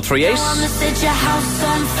 Spin 103.8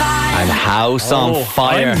 and House on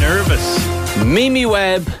Fire. I'm nervous. Mimi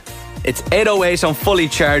Webb. It's 8:08 on Fully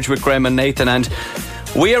Charged with Graham and Nathan, and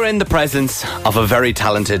we are in the presence of a very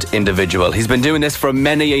talented individual. He's been doing this for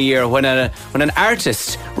many a year. When an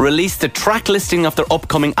artist released the track listing of their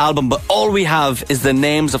upcoming album, but all we have is the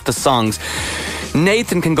names of the songs,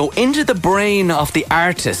 Nathan can go into the brain of the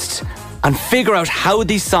artist and figure out how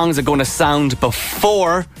these songs are going to sound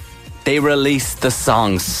before they release the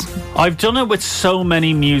songs. I've done it with so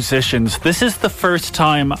many musicians. This is the first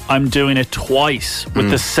time I'm doing it twice with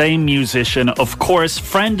the same musician. Of course,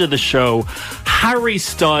 friend of the show, Harry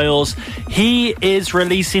Styles. He is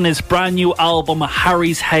releasing his brand new album,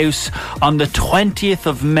 Harry's House, on the 20th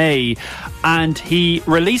of May. And he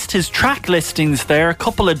released his track listings there a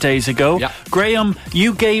couple of days ago. Yeah. Graham,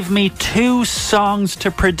 you gave me 2 songs to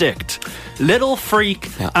predict. Little Freak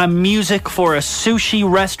and Music for a Sushi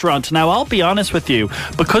Restaurant. Now, I'll be honest with you,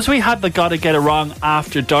 because we had the Gotta Get It Wrong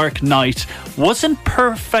After Dark night, wasn't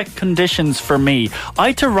perfect conditions for me. I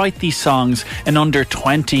had to write these songs in under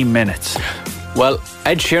 20 minutes. Well,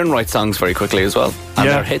 Ed Sheeran writes songs very quickly as well. And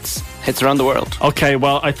they're hits around the world. Okay,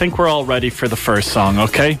 well, I think we're all ready for the first song,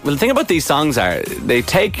 okay? Well, the thing about these songs are, they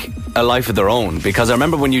take a life of their own. Because I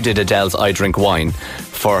remember when you did Adele's I Drink Wine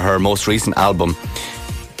for her most recent album,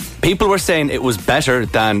 people were saying it was better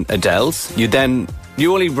than Adele's. You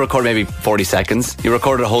only record maybe 40 seconds. You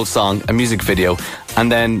recorded a whole song, a music video,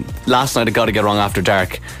 and then last night at Gotta Get Wrong After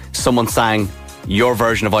Dark, someone sang your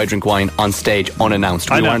version of I Drink Wine on stage unannounced.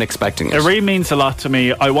 We weren't expecting it. It really means a lot to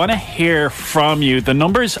me. I want to hear from you. The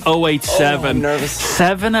number's 087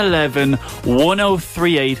 711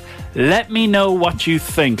 1038. Let me know what you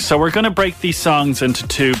think. So we're going to break these songs into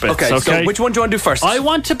 2 bits. Okay, so which one do you want to do first? I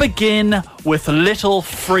want to begin with Little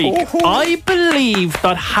Freak. I believe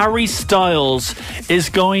that Harry Styles is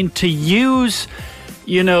going to use,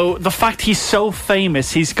 you know, the fact he's so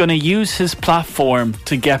famous, he's going to use his platform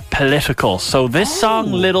to get political. So this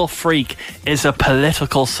song, Little Freak, is a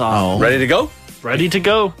political song. Ready to go? Ready to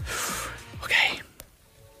go. Okay.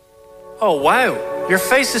 Oh, wow. Your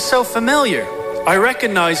face is so familiar. I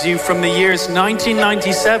recognize you from the years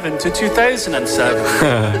 1997 to 2007.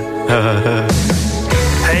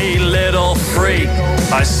 Hey, little freak,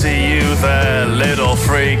 I see you there. Little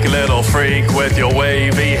freak with your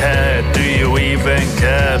wavy hair. Do you even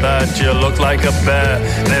care that you look like a bear?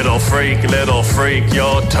 Little freak,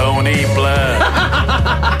 you're Tony Blair.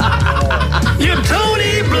 You're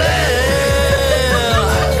Tony Blair,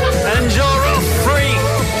 and you're a freak.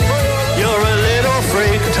 You're a little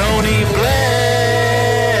freak, Tony Blair.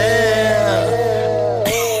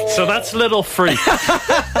 So that's Little Freak.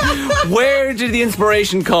 Where did the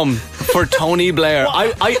inspiration come for Tony Blair?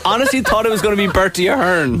 I honestly thought it was going to be Bertie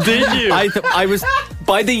Ahern. Did you? I was,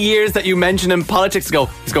 by the years that you mentioned in politics ago,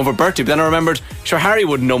 he's going for Bertie. But then I remembered, sure, Harry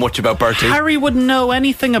wouldn't know much about Bertie. Harry wouldn't know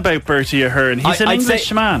anything about Bertie Ahern. He's an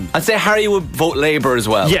English man. I'd say Harry would vote Labour as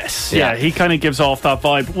well. Yes, yeah, he kind of gives off that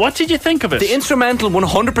vibe. What did you think of it? The instrumental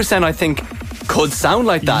 100% I think could sound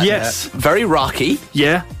like that. Yes. Very rocky.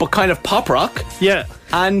 Yeah. But kind of pop rock. Yeah.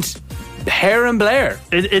 And hair and Blair.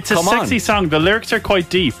 It's a sexy song. The lyrics are quite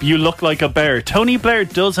deep. You look like a bear. Tony Blair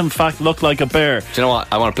does in fact look like a bear. Do you know what?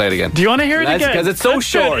 I want to play it again. Do you want to hear it again? Because it's so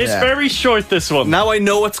short. It's very short, this one. Now I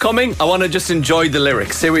know what's coming. I want to just enjoy the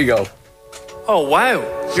lyrics. Here we go. Oh, wow.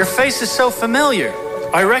 Your face is so familiar.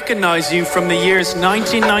 I recognize you from the years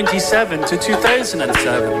 1997 to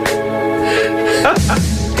 2007.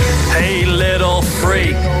 Hey, little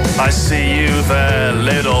freak, I see you there.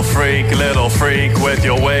 Little freak with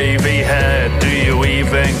your wavy hair. Do you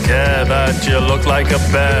even care that you look like a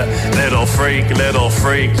bear? Little freak,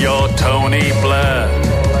 you're Tony Blair.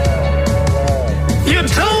 You're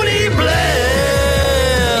Tony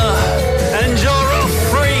Blair, and you're a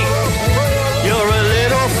freak. You're a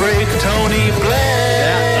little freak, Tony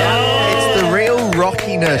Blair. It's the real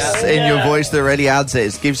rockiness in your voice that really adds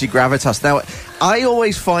it. It gives you gravitas. Now, I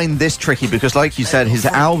always find this tricky because, like you said, his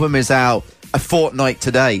album is out a fortnight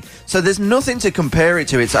today. So there's nothing to compare it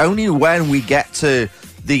to. It's only when we get to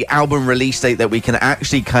the album release date that we can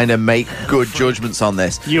actually kind of make good judgments on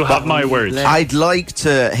this. You have my words. I'd like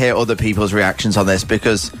to hear other people's reactions on this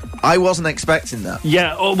because I wasn't expecting that.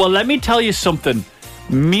 Yeah, well, let me tell you something.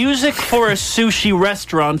 Music for a Sushi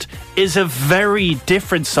Restaurant is a very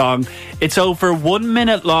different song. It's over 1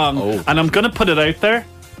 minute long, and I'm going to put it out there.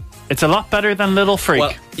 It's a lot better than Little Freak.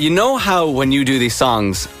 Well, you know how when you do these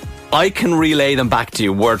songs, I can relay them back to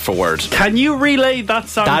you word for word. Can you relay that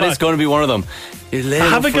song That back? is going to be one of them.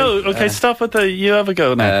 Have a go. Okay, stop with the... You have a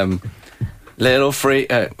go now. Little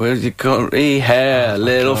freak, where's your curry hair?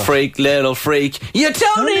 Little freak, you're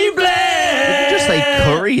Tony Blair. Did you just say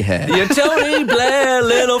curry hair? You're Tony Blair,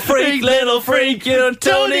 little freak, you're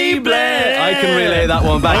Tony Blair. I can relay that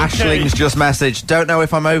one back. Ashling's just messaged, don't know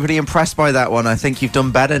if I'm overly impressed by that one. I think you've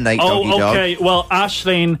done better, Nate Doggy Dog. Okay. Well,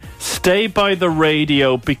 Aisling, stay by the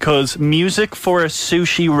radio because music for a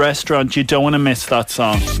sushi restaurant, you don't want to miss that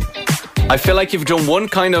song. I feel like you've done one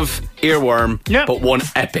kind of earworm, but one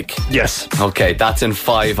epic. Yes. Okay, that's in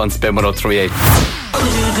 5 on Spin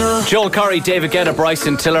 103.8. Joel Corry, David Guetta,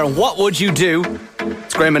 Bryson Tiller. What would you do?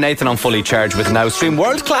 It's Graham and Nathan on Fully Charged with Now Stream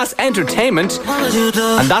world-class entertainment,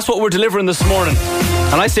 and that's what we're delivering this morning.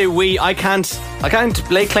 And I say we, I can't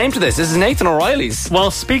lay claim to this. This is Nathan O'Reilly's.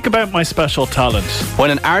 Well, speak about my special talent.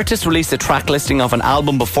 When an artist releases a track listing of an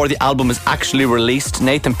album before the album is actually released,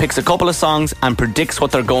 Nathan picks a couple of songs and predicts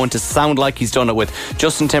what they're going to sound like. He's done it with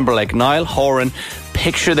Justin Timberlake, Niall Horan,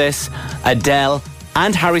 Picture This, Adele,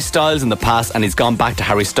 and Harry Styles in the past, and he's gone back to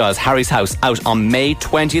Harry Styles. Harry's House out on May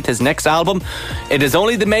 20th, his next album. It is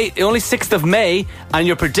only 6th of May, and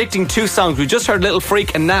you're predicting 2 songs. We just heard Little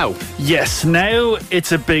Freak and Now. Yes, Now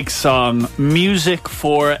it's a big song. Music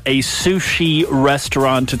for a sushi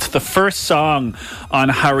restaurant. It's the first song on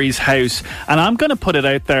Harry's House, and I'm going to put it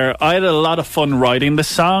out there. I had a lot of fun writing the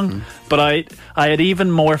song, but I had even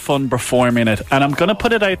more fun performing it, and I'm going to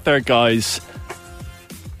put it out there, guys.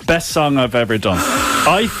 Best song I've ever done.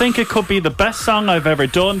 I think it could be the best song I've ever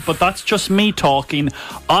done, but that's just me talking.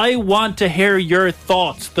 I want to hear your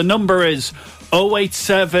thoughts. The number is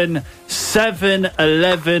 087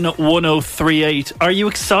 711 1038. Are you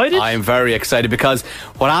excited? I'm very excited because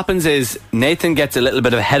what happens is Nathan gets a little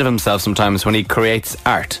bit ahead of himself sometimes when he creates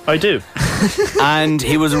art. I do. And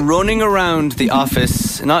he was running around the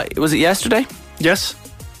office. Was it yesterday? Yes.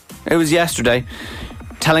 It was yesterday,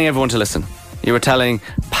 telling everyone to listen. You were telling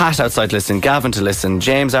Pat outside to listen, Gavin to listen,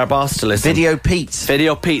 James, our boss, to listen. Video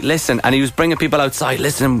Pete, listen. And he was bringing people outside,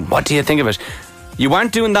 listen, what do you think of it? You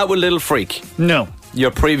weren't doing that with Little Freak. No. Your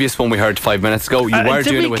previous one we heard 5 minutes ago, you were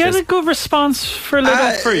doing it with this. Did we get a good response for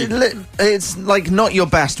Little Freak? It's like not your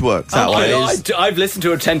best work. I've listened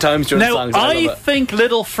to it 10 times during the songs. I think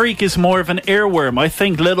Little Freak is more of an earworm. I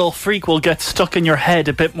think Little Freak will get stuck in your head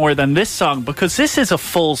a bit more than this song because this is a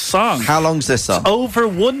full song. How long's this song? It's over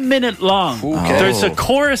 1 minute long. Okay. There's a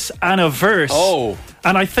chorus and a verse.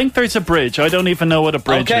 And I think there's a bridge. I don't even know what a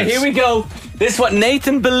bridge is. Okay, here we go. This is what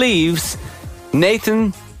Nathan believes.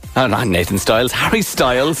 Not Nathan Styles, Harry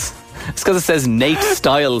Styles. It's because it says Nate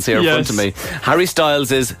Styles here in front of me. Harry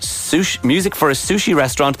Styles is music for a sushi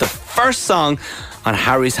restaurant, the first song on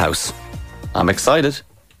Harry's House. I'm excited.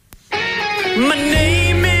 My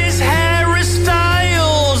name is Harry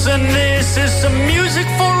Styles, and this is some music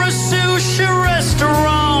for a sushi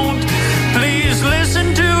restaurant. Please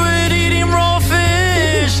listen to it, eating raw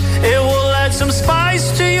fish. It will add some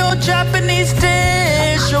spice to your Japanese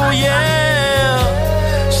dish. Oh yeah.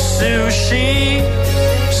 Sushi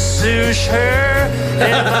her.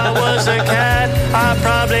 If I was a cat, I'd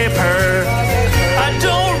probably purr. I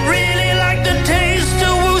don't really like the taste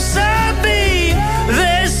of wasabi.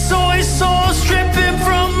 There's soy sauce dripping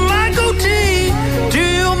from my goatee. Do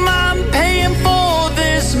you mind paying for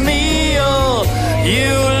this meal?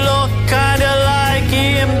 You look kinda like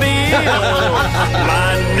Ian Beale.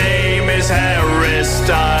 My name is Harry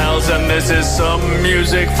Styles, and this is some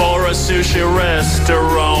music for a sushi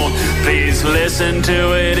restaurant. Please listen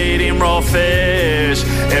to it, eating raw fish.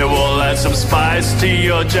 It will add some spice to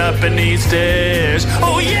your Japanese dish.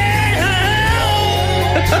 Oh yeah!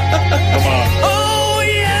 Come on. Oh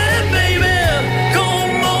yeah, baby!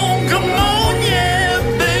 Come on, yeah,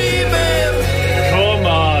 baby! Come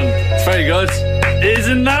on. It's very good.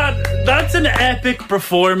 Isn't that's an epic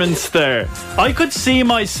performance there. I could see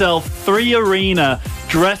myself 3 Arena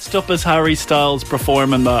dressed up as Harry Styles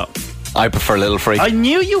performing that. I prefer Little Freak. I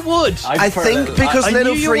knew you would. I think because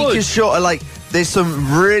Little Freak is sort of like there's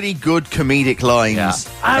some really good comedic lines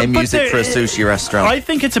in but music for a sushi restaurant. I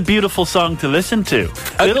think it's a beautiful song to listen to.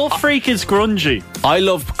 Little Freak is grungy. I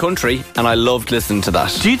love country, and I loved listening to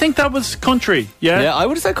that. Do you think that was country? Yeah? Yeah, I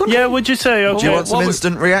would have said country. Yeah, would you say? Okay. Do you want some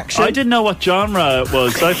instant reaction? I didn't know what genre it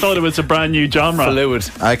was. I thought it was a brand new genre. Fluid.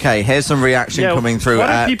 Okay, here's some reaction coming through. What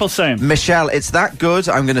are people saying? Michelle, it's that good.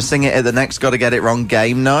 I'm going to sing it at the next Gotta Get It Wrong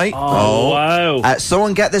game night. Oh, wow.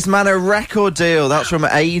 Someone get this man a record deal. That's from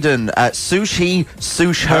Aiden. Sushi,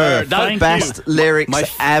 sush her. Best lyrics My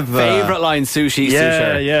ever. favourite line, sushi, sush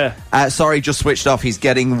her. Yeah. Sorry, just switched off. He's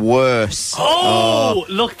getting worse. Oh,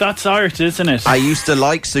 look, that's art, isn't it? I used to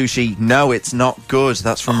like sushi. No, it's not good.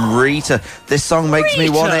 That's from Rita. This song makes me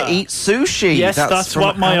want to eat sushi. Yes, that's from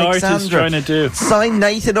what my art is trying to do. Sign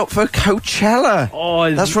Nathan up for Coachella.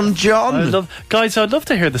 That's from John. Guys, I'd love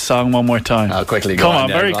to hear the song one more time. Quickly, Come on,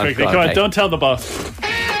 very quickly. Come on, don't tell the boss.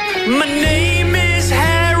 My name is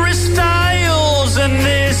Harry Styles, and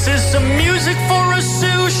this is some music for a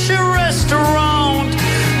sushi restaurant.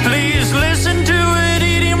 Please listen to it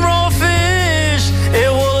eating raw fish.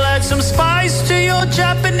 It will add some spice to your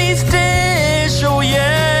Japanese dish. Oh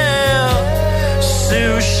yeah,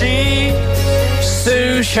 sushi,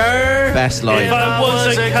 susher. Best line. If I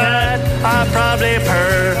was a cat, I'd probably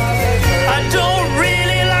purr. I don't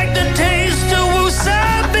really like the taste of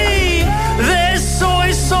wasabi. There's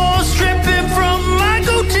soy sauce dripping from my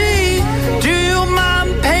goatee. Do you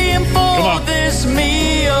mind paying for this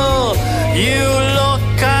meal? You look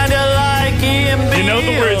kinda like Ian Beale. You know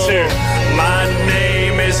the words here. My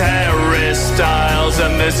name is Harry Styles,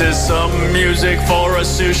 and this is some music for a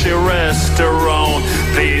sushi restaurant.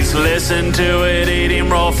 Please listen to it eating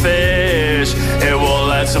raw fish. It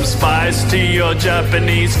will add some spice to your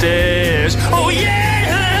Japanese dish. Oh yeah!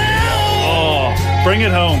 Oh, bring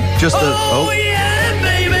it home. Just yeah,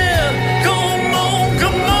 baby! Come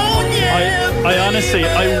on, yeah! I honestly,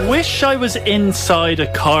 I wish I was inside a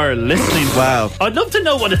car listening to Wow. I'd love to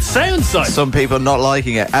know what it sounds like. Some people not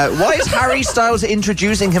liking it. Why is Harry Styles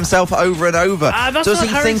introducing himself over and over? Does he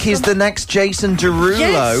think he's the next Jason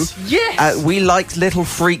Derulo? Yes. We liked Little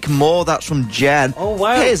Freak more. That's from Jen. Oh,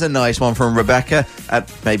 wow. Here's a nice one from Rebecca.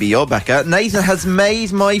 Maybe you're Becca. Nathan has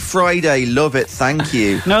made my Friday. Love it. Thank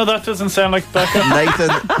you. No, that doesn't sound like Becca. Nathan,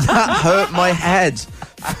 that hurt my head.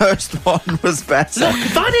 First one was better. Look,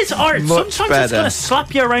 that is art. Much Sometimes better. it's going to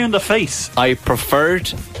slap you around the face. I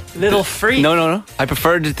preferred... Little Freak. No. I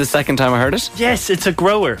preferred it the second time I heard it. Yes, it's a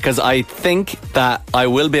grower. Because I think that I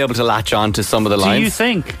will be able to latch on to some of the lines. Do you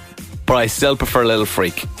think? But I still prefer Little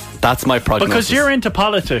Freak. That's my prognosis. Because you're into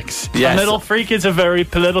politics. Yes. And Little Freak is a very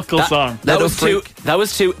political song. That was too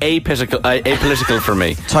apolitical for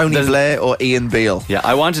me. Tony Blair or Ian Beale? Yeah,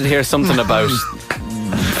 I wanted to hear something about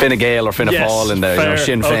Fine Gael or Fianna Fáil in there, fair.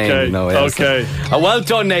 Sinn Féin. Okay. Well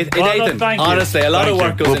done, Nathan. Well, thank you. Honestly, a lot of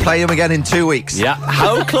work goes We'll in. play him again in 2 weeks. Yeah.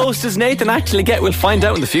 How close does Nathan actually get? We'll find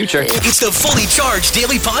out in the future. It's the Fully Charged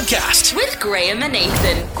Daily Podcast. With Graham and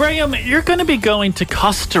Nathan. Graham, you're going to be going to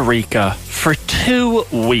Costa Rica for 2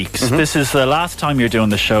 weeks. Mm-hmm. This is the last time you're doing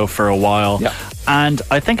the show for a while. Yeah. And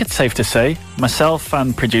I think it's safe to say, myself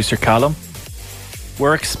and producer Callum,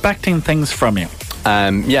 we're expecting things from you.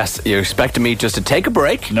 Yes, you're expecting me just to take a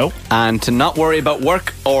break. No. And to not worry about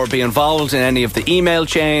work or be involved in any of the email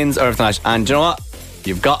chains or everything like that. And you know what?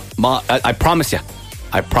 You've got my... I promise you.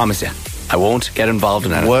 I won't get involved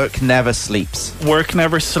in anything. Work never sleeps. Work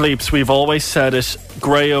never sleeps. We've always said it.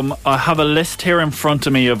 Graham, I have a list here in front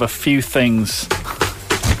of me of a few things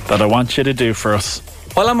that I want you to do for us.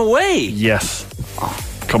 While I'm away? Yes.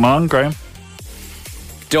 Come on, Graham.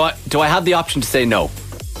 Do I have the option to say no?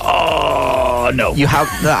 Oh, no. You have...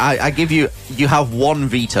 No, I give you... You have one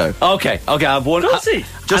veto. Okay, I have one. Does he?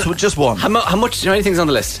 Just one. How much? How many things on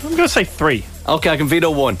the list? I'm going to say 3. Okay, I can veto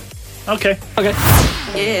 1. Okay.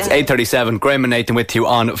 It's 8:37. Graham and Nathan with you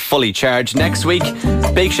on Fully Charged. Next week,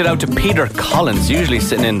 big shout out to Peter Collins, usually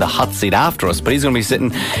sitting in the hot seat after us, but he's going to be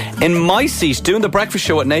sitting in my seat doing the breakfast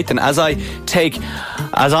show at Nathan as I take,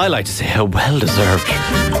 as I like to say, a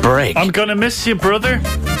well-deserved break. I'm going to miss you, brother.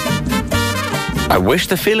 I wish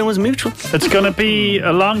the feeling was mutual. It's going to be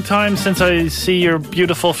a long time since I see your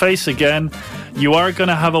beautiful face again. You are going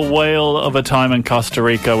to have a whale of a time in Costa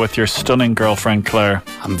Rica with your stunning girlfriend, Claire.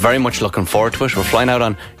 I'm very much looking forward to it. We're flying out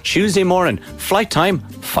on Tuesday morning. Flight time,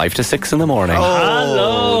 5 to 6 in the morning.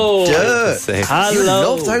 Hello. Hello. You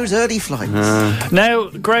love those early flights. Now,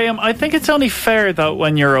 Graham, I think it's only fair that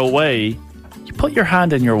when you're away, you put your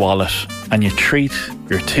hand in your wallet and you treat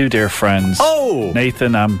your 2 dear friends,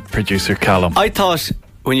 Nathan and producer Callum. I thought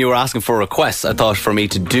when you were asking for requests, I thought for me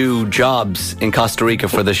to do jobs in Costa Rica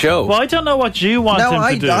for the show. Well, I don't know what you want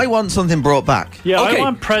him to do. I want something brought back. Yeah, Okay. I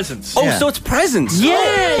want presents. Oh, so it's presents.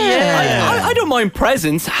 Yeah. I don't mind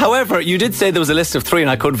presents. However, you did say there was a list of 3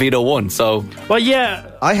 and I could veto 1. So, Well,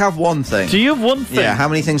 yeah. I have one thing. Do you have one thing? Yeah, how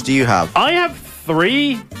many things do you have? I have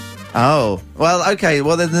 3. Oh, well, okay.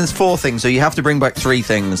 Well, then there's 4 things, so you have to bring back 3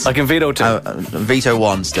 things. I can veto 2. Veto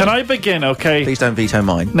 1 still. Can I begin, okay? Please don't veto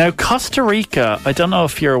mine. Now, Costa Rica, I don't know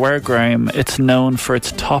if you're aware, Graham, it's known for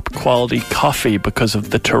its top quality coffee because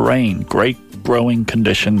of the terrain. Great growing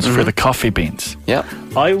conditions for the coffee beans. Yeah.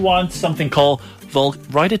 I want something called,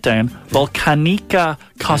 write it down, Volcanica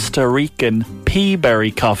Costa Rican pea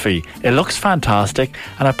berry coffee. It looks fantastic,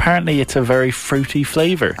 and apparently it's a very fruity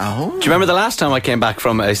flavour. Oh. Do you remember the last time I came back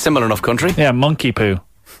from a similar enough country? Yeah, monkey poo.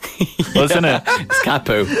 Wasn't it? It's cat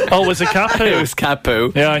poo. Oh, was it cat poo? It was cat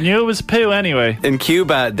poo. Yeah, I knew it was poo anyway. In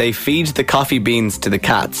Cuba, they feed the coffee beans to the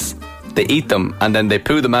cats. They eat them and then they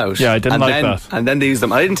poo them out. Yeah, I didn't and like then, that. And then they use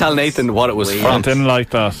them. I didn't tell Nathan what it was I from. didn't like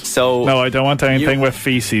that. So no, I don't want anything with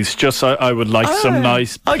feces. Just I would like some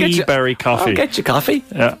nice pea berry coffee. I'll get you coffee.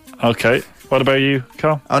 Yeah, okay. What about you,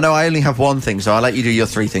 Carl? Oh, no, I only have 1 thing, so I'll let you do your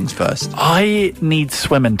 3 things first. I need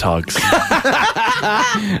swimming togs.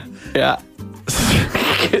 Yeah.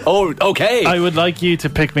 Oh, okay. I would like you to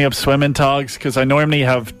pick me up swimming togs because I normally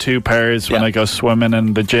have 2 pairs when I go swimming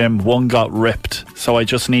in the gym. 1 got ripped, so I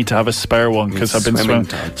just need to have a spare one because I've been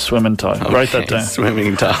swimming tog. Okay, Write that down.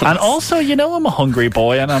 Swimming togs. And also, you know, I'm a hungry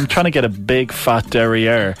boy and I'm trying to get a big fat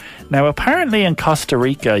derriere. Now, apparently in Costa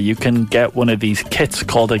Rica, you can get one of these kits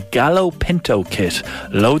called a Gallo Pinto kit.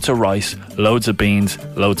 Loads of rice, loads of beans,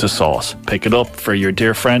 loads of sauce. Pick it up for your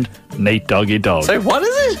dear friend, Nate Doggy Dog. Sorry, what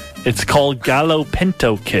is it? It's called Gallo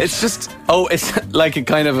Pinto kit. It's just, it's like a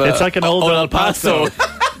kind of a... It's like an old El Paso.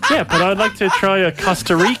 Yeah, but I'd like to try a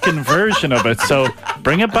Costa Rican version of it, so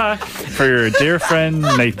bring it back for your dear friend,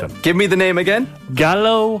 Nathan. Give me the name again.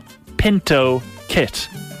 Gallo Pinto kit.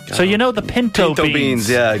 So you know the pinto beans.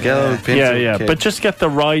 Yeah, Gallo Pinto Yeah, kit. but just get the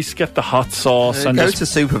rice, get the hot sauce. and Go just, to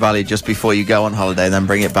Super Valley just before you go on holiday, then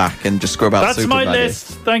bring it back and just scrub out That's Super my Valley. list.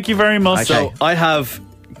 Thank you very much. Okay. So I have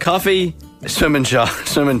coffee, swimming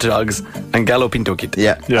togs, and Gallo Pinto kit.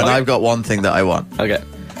 Yeah, and I've got 1 thing that I want. Okay.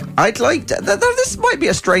 I'd like to, this might be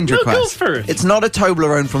a strange request. Go for it. It's not a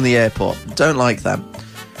Toblerone from the airport. Don't like them.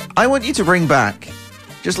 I want you to bring back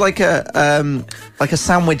just like a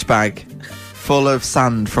sandwich bag full of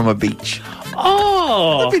sand from a beach.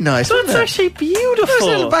 Oh, that'd be nice. That's actually beautiful. Just a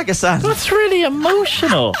little bag of sand. That's really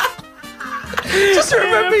emotional. Just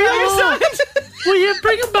remember your sand. Will you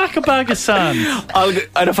bring back a bag of sand?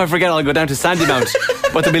 And if I forget, I'll go down to Sandy Mount,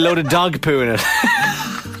 but there'll be a load of dog poo in it.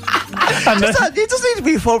 It doesn't need to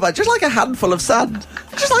be a full bag, just like a handful of sand.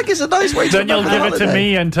 Just like it's a nice way to Then you'll give it to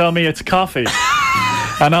me and tell me it's coffee.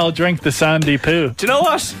 And I'll drink the sandy poo. Do you know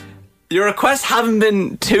what? Your requests haven't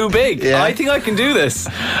been too big. Yeah. I think I can do this.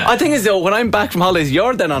 I think as though when I'm back from holidays,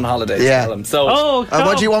 you're then on holidays. Yeah. Callum, so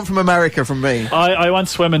what do you want from America from me? I want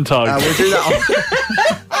swimming togs. We'll do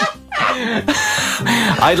that.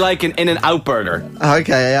 I'd like an In-N-Out burger.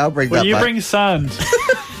 Okay, I'll bring Will that you back. bring sand?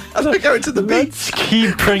 I'm going to the beach.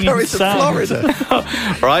 Keep bringing Going to sand. Florida.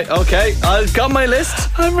 Right, okay. I've got my list.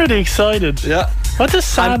 I'm really excited. Yeah. What does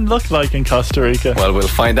sand look like in Costa Rica? Well, we'll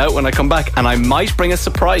find out when I come back, and I might bring a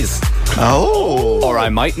surprise. Oh. Or I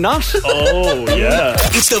might not. Oh, yeah.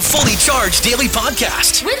 It's the Fully Charged Daily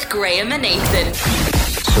Podcast. With Graham and Nathan.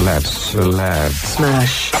 Celeb.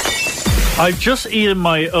 Smash. I've just eaten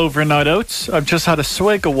my overnight oats. I've just had a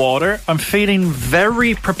swig of water. I'm feeling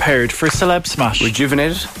very prepared for Celeb Smash.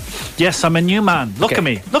 Rejuvenated? Yes, I'm a new man. Look at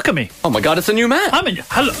me. Look at me. Oh my God, it's a new man.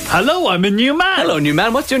 Hello, I'm a new man. Hello, new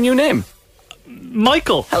man. What's your new name?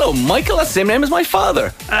 Michael. Hello, Michael. That's the same name as my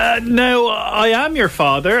father. No, I am your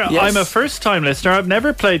father. Yes. I'm a first-time listener. I've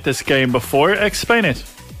never played this game before. Explain it.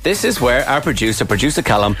 This is where our producer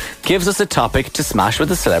Callum, gives us a topic to smash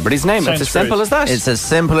with a celebrity's name. Sounds it's as simple great. as that. It's as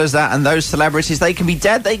simple as that. And those celebrities, they can be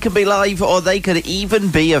dead, they can be live, or they could even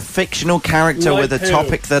be a fictional character Like with a who?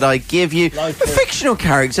 topic that I give you. Like a who? fictional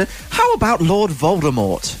character. How about Lord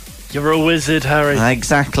Voldemort? You're a wizard, Harry.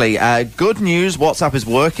 Exactly. Good news, WhatsApp is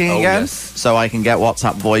working again, yes. so I can get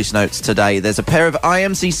WhatsApp voice notes today. There's a pair of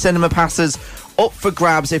IMC cinema passes up for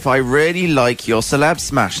grabs if I really like your Celeb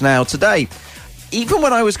Smash. Now, today, even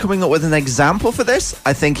when I was coming up with an example for this,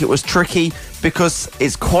 I think it was tricky because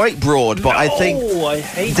it's quite broad, but I think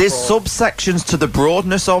there's subsections to the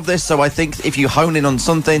broadness of this, so I think if you hone in on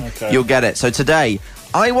something, you'll get it. So today,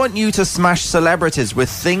 I want you to smash celebrities with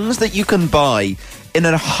things that you can buy in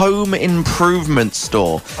a home improvement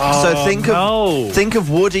store. So think of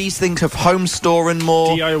Woody's, think of Home Store and More.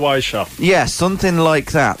 DIY shop. Yeah, something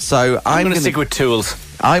like that. So I'm going to stick with tools.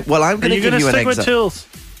 I'm going to give you an stick with tools?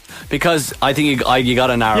 Because I think you got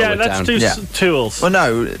to narrow it down. Let's do tools. Well,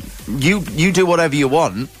 no, you do whatever you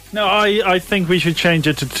want. No, I think we should change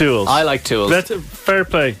it to tools. I like tools. Fair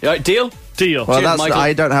play. Deal? Deal. Well, Cheers, Michael.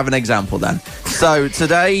 I don't have an example then. So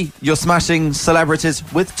today, you're smashing celebrities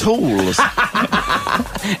with tools.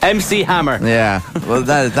 MC Hammer. Yeah. Well,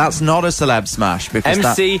 that's not a celeb smash. Because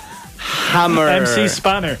MC Hammer. MC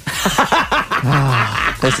Spanner.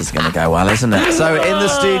 This is going to go well, isn't it? So in the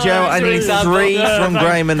studio, I need 3 from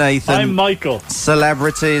Graham and Nathan. I'm Michael.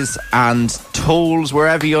 Celebrities and tools,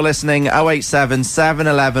 wherever you're listening. 087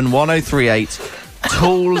 711 1038.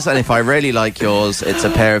 Tools, and if I really like yours, it's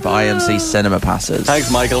a pair of IMC cinema passes.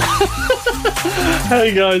 Thanks, Michael.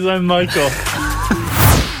 Hey guys, I'm Michael.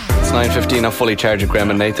 It's 9:15. I'm fully charged with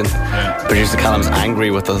Graham and Nathan. Producer Callum's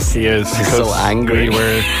angry with us. He is. He's so angry.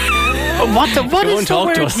 What is the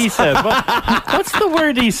word he said? What's the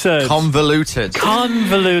word he said? Convoluted.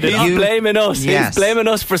 He's blaming us. Yes. He's blaming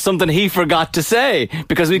us for something he forgot to say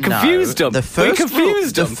because we confused him. The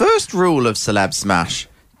first rule of Celeb Smash: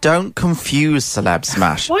 don't confuse Celeb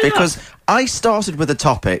Smash. Why because I started with a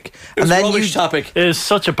topic, It was and then a rubbish topic. It is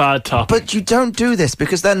such a bad topic. But you don't do this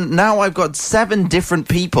because then now I've got 7 different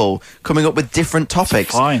people coming up with different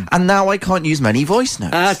topics. Fine. And now I can't use many voice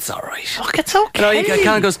notes. That's all right. Look, it's okay. No, you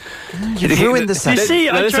kind of goes. You've ruined the set. You see,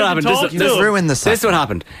 I this is what tried to happened. talk to You've him. ruined the set. This is what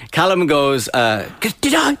happened. Callum goes, did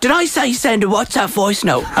I say send a WhatsApp voice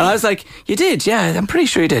note? And I was like, you did, yeah, I'm pretty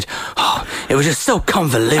sure you did. Oh, it was just so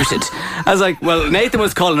convoluted. I was like, well, Nathan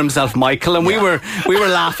was calling himself Michael, and we were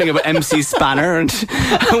laughing about MC Spanner, and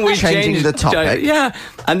we Changing changed the topic. Yeah,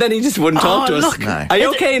 and then he just wouldn't talk to us. look. No. Are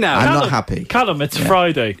you okay now? I'm not happy. Callum, it's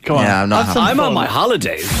Friday. Come on. Yeah, I'm not Have some I'm on fun. my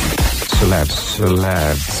holidays.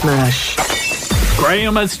 Celeb smash.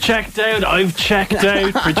 Graham has checked out. I've checked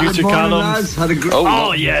out. Producer Callum.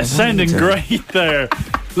 Oh, yeah, sounding great there.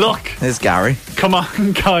 Look. There's Gary. Come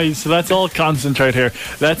on, guys. Let's all concentrate here.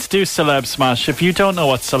 Let's do Celeb Smash. If you don't know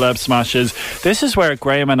what Celeb Smash is, this is where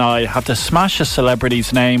Graham and I have to smash a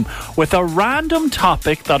celebrity's name with a random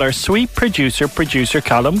topic that our sweet producer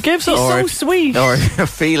Callum gives us. Or So if- sweet. Or if you're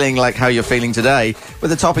feeling like how you're feeling today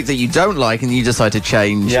with a topic that you don't like and you decide to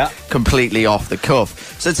change completely off the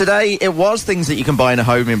cuff. So today it was things that you can buy in a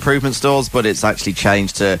home improvement stores, but it's actually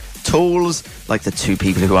changed to tools, like the 2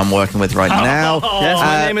 people who I'm working with right now. Yes,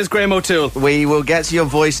 my name is Graham O'Toole. We will get to your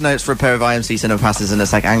voice notes for a pair of IMC cinema passes in a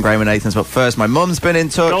sec, and Graham and Nathan's, but first my mum's been in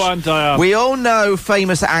touch. Go on, Diane. We all know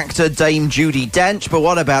famous actor Dame Judi Dench, but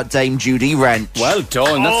what about Dame Judi Rench? Well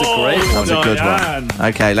done, that's a great That one. was a good Diane. one.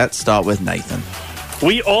 Okay, let's start with Nathan.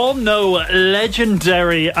 We all know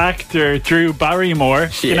legendary actor Drew Barrymore.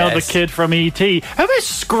 You know, the Yes. kid from E.T. How about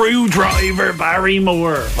Screwdriver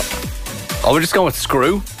Barrymore? Oh, we're just going with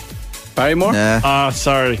Screw Barrymore? Yeah.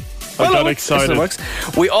 Sorry. I got excited. Works.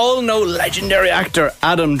 We all know legendary actor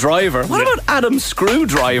Adam Driver. What about Adam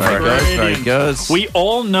Screwdriver? Very good. We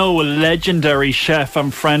all know legendary chef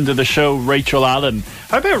and friend of the show Rachel Allen.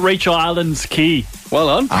 How about Rachel Allen's Key? Well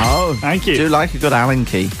done. Oh, Thank you. Do like a good Allen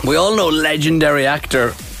key. We all know legendary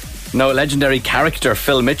character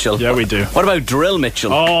Phil Mitchell. Yeah, we do. What about Drill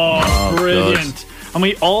Mitchell? Oh, brilliant. And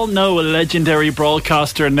we all know a legendary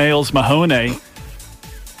broadcaster Nails Mahoney.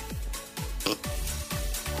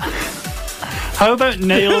 How about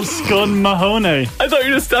Nails Gun Mahoney? I thought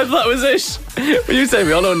that was it. When you say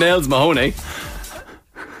we all know Nails Mahoney.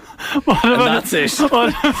 What And about, that's it. What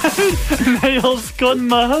about Nails Gun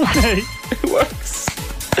Mahoney? It works.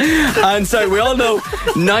 And sorry, we all know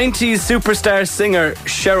 90s superstar singer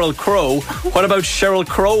Sheryl Crow. What about Sheryl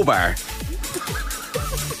Crowbar?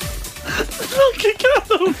 Look at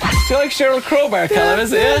Callum. Do you like Sheryl Crowbar, Callum?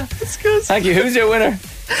 Is it? Yeah. That's good. Thank you. Who's your winner?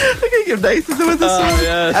 I'm going to give Nathan the winner.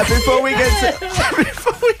 yes. Before we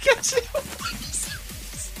get to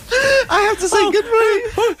I have to say good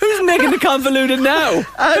morning. Who's making the convoluted now?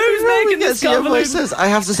 Who's making this convoluted? I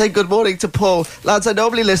have to say good morning to Paul. Lads, I'm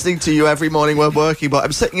normally listening to you every morning when working, but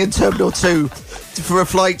I'm sitting in Terminal 2 for a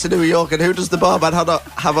flight to New York, and who does the barman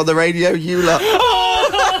have on the radio? You lot.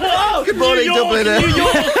 Good morning, New York, Dublin. New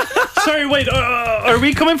York. Sorry, wait. Are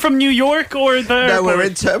we coming from New York or the No, airport? we're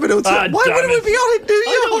in Terminal 2. Why wouldn't we be on in New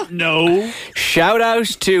York? No. Shout out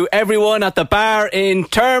to everyone at the bar in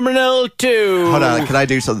Terminal 2. Hold on, can I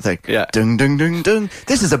do something? Yeah. Dung, dung, dung, dung.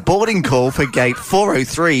 This is a boarding call for gate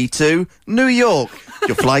 403 to New York.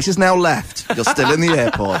 Your flight is now left. You're still in the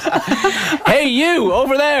airport. Hey, you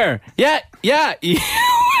over there. Yeah.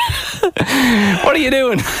 What are you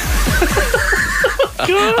doing?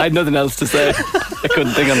 I had nothing else to say. I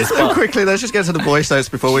couldn't think on the spot. Quickly, let's just get to the voice notes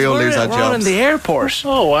before we all lose our We're on in jobs. the airport.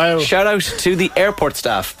 Oh, wow. Shout out to the airport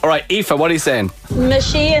staff. All right, Aoife, what are you saying?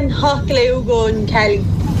 Machine Hocklew Gun Kelly.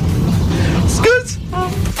 It's good.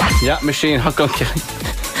 Yeah, machine hot gun Kelly.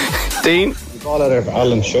 Dean? We call it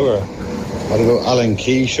Alan Sugar. I'll go Alan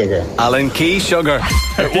Key Sugar. Alan Key Sugar.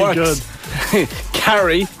 It works.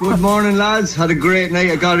 Carrie. Good morning, lads. Had a great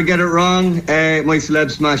night. I gotta get it wrong. My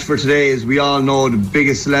celeb smash for today is, we all know the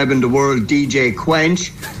biggest celeb in the world, DJ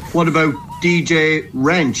Quench. What about DJ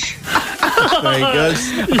Wrench? Very good.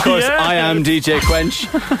 Of course, I am DJ Quench.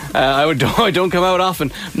 I don't come out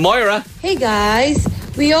often. Moira. Hey guys,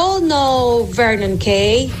 we all know Vernon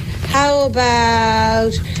Kay. How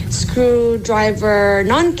about Screwdriver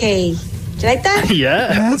Non-K? Do you like that?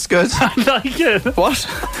 Yeah. That's good. I like it. What?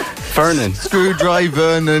 Vernon.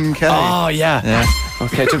 Screwdriver and Kelly. Oh, yeah.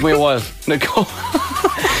 Okay, took me a while. Nicole.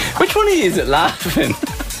 Which one of you is it laughing?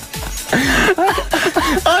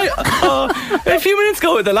 A few minutes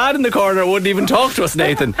ago, the lad in the corner wouldn't even talk to us,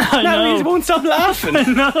 Nathan. Now he won't stop laughing.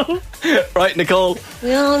 No. Right, Nicole.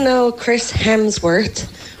 We all know Chris Hemsworth.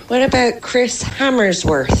 What about Chris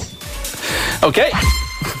Hammersworth? Okay.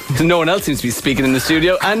 No one else seems to be speaking in the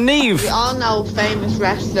studio. And Niamh. We all know famous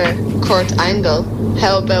wrestler Kurt Angle.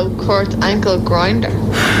 How about Kurt Ankle Grinder?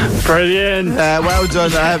 Brilliant. Well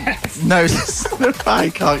done. No, I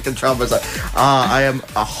can't control myself. I am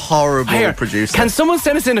a horrible producer. Can someone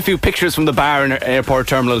send us in a few pictures from the bar in Airport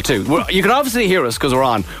Terminal 2? You can obviously hear us because we're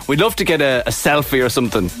on. We'd love to get a selfie or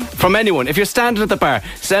something from anyone. If you're standing at the bar,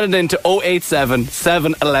 send it in to 087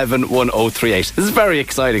 711 1038. This is very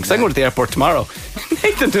exciting because I'm going to the airport tomorrow.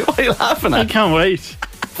 Nathan, what are you laughing at? I can't wait.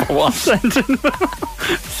 For what? Send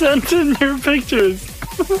in your pictures.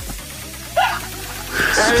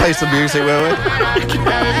 Let's play some music, will we?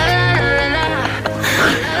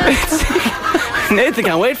 Nathan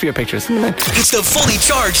can't wait for your pictures. It's the Fully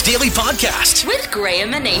Charged Daily Podcast With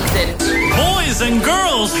Graham and Nathan. Boys and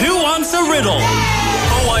girls, who wants a riddle?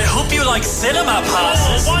 Oh, I hope you like cinema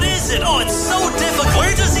passes. Oh, what is it? Oh, it's so difficult.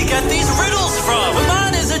 Where does he get these riddles from? The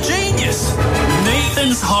man is a genius.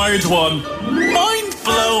 Nathan's hard one. Mind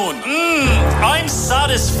blown. I'm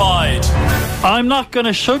satisfied. I'm not going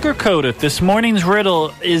to sugarcoat it. This morning's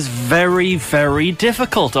riddle is very, very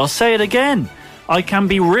difficult. I'll say it again. I can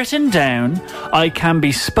be written down, I can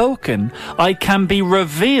be spoken, I can be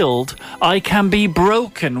revealed, I can be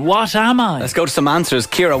broken. What am I? Let's go to some answers.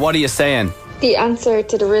 Ciara, what are you saying? The answer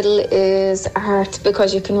to the riddle is a heart,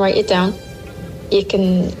 because you can write it down. You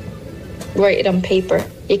can write it on paper.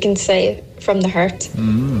 You can say it from the heart,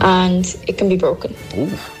 and it can be broken.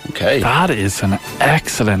 Ooh, okay. That is an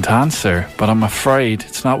excellent answer, but I'm afraid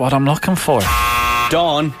it's not what I'm looking for.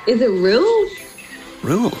 Dawn. Is it rules?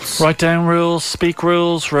 Rules. Write down rules, speak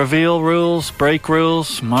rules, reveal rules, break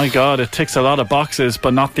rules. My God, it ticks a lot of boxes,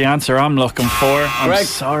 but not the answer I'm looking for. I'm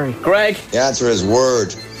sorry. Greg. The answer is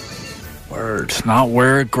word. Word. It's not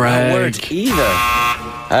word, Greg. Not word either.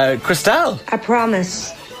 Christelle. A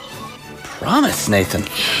promise. Promise, Nathan.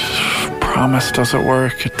 Promise doesn't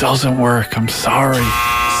work. It doesn't work. I'm sorry.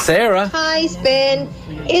 Sarah. Hi, Spin.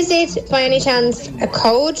 Is it by any chance a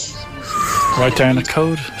code? Write down a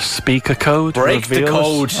code, speak a code, break the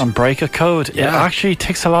code, and break a code. It actually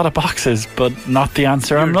ticks a lot of boxes, but not the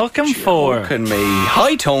answer I'm looking for. Me.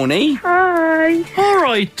 Hi, Tony. Hi. All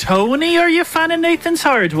right, Tony. Are you a fan of Nathan's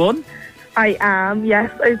Hard One? I am,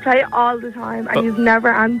 yes. I play it all the time, and you've never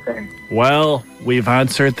answered. Well, we've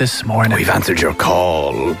answered this morning. We've answered your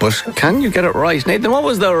call, but can you get it right? Nathan, what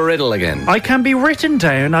was the riddle again? I can be written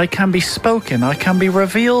down, I can be spoken, I can be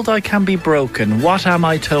revealed, I can be broken. What am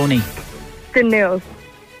I, Tony? The news.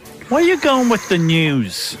 Why are you going with the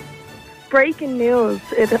news? Breaking news.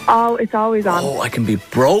 It's always on. Oh, I can be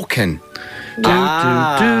broken. Do.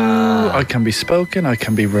 I can be spoken, I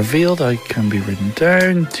can be revealed, I can be written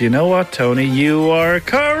down. Do you know what, Tony? You are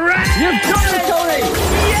correct! You've done it, Tony!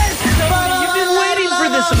 Yes, Tony! You've been waiting for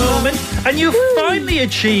this moment, and you've finally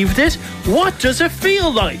achieved it. What does it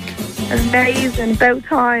feel like? Amazing. About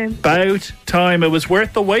time. About time. It was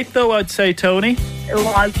worth the wait, though, I'd say, Tony. It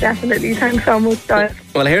was, definitely. Thanks so much, guys.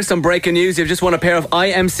 Well, here's some breaking news. You've just won a pair of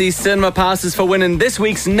IMC cinema passes for winning this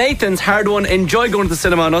week's Nathan's Hard One. Enjoy going to the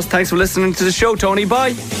cinema on us. Thanks for listening to the show, Tony.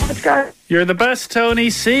 Bye. You're the best, Tony.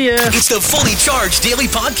 See ya. It's the Fully Charged Daily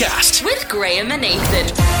Podcast with Graham and Nathan.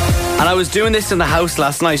 And I was doing this in the house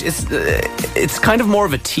last night. It's kind of more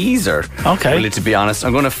of a teaser. Okay. Really, to be honest.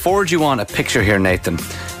 I'm going to forward you on a picture here, Nathan,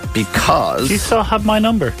 because... You still have my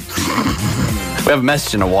number. We haven't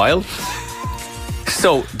messaged in a while.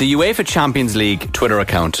 So, the UEFA Champions League Twitter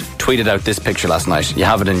account tweeted out this picture last night. You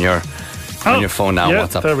have it on your phone now. Yeah,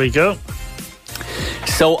 WhatsApp. there we go.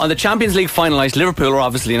 So, on the Champions League final night, Liverpool are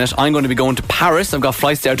obviously in it. I'm going to be going to Paris. I've got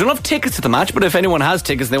flights there. I don't have tickets to the match, but if anyone has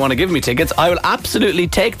tickets and they want to give me tickets, I will absolutely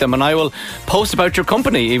take them, and I will post about your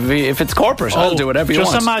company if it's corporate. I'll do whatever you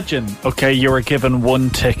want. Just imagine, okay, you were given one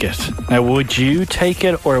ticket. Now, would you take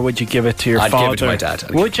it or would you give it to your father? I'd give it to my dad.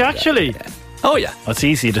 Would you actually? Yeah. Oh, yeah. It's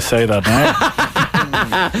easy to say that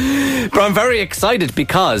now. But I'm very excited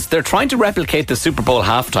because they're trying to replicate the Super Bowl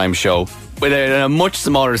halftime show with a much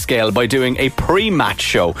smaller scale by doing a pre-match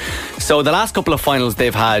show. So the last couple of finals,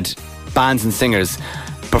 they've had bands and singers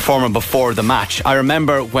performing before the match. I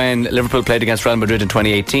remember when Liverpool played against Real Madrid in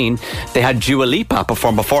 2018, they had Dua Lipa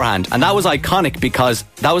perform beforehand, and that was iconic because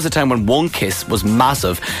that was a time when One Kiss was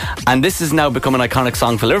massive, and this has now become an iconic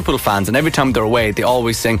song for Liverpool fans, and every time they're away they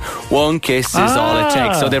always sing One Kiss is all it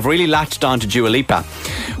takes. So they've really latched on to Dua Lipa.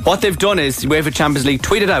 What they've done is UEFA Champions League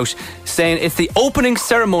tweeted out saying it's the opening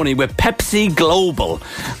ceremony with Pepsi Global,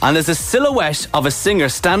 and there's a silhouette of a singer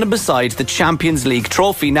standing beside the Champions League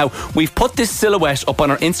trophy. Now, we've put this silhouette up on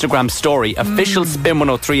our Instagram story, official Spin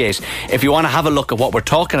 1038, if you want to have a look at what we're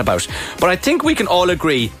talking about. But I think we can all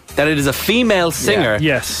agree that it is a female singer.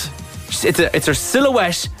 Yeah. Yes. It's her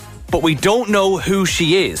silhouette, but we don't know who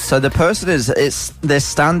she is. So the person they're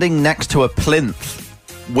standing next to a plinth,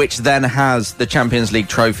 which then has the Champions League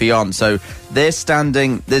trophy on. So they're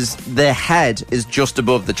standing, their head is just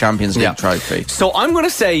above the Champions League trophy. So I'm going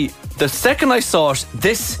to say, the second I saw it,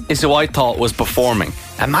 this is who I thought was performing.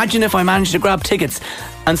 Imagine if I managed to grab tickets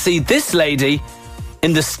and see this lady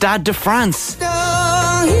in the Stade de France.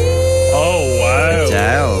 Oh, wow.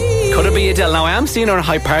 Adele. Could it be Adele? Now, I am seeing her in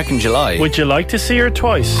Hyde Park in July. Would you like to see her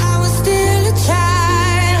twice?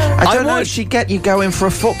 I don't know if she'd get you going for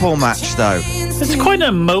a football match, though. It's quite an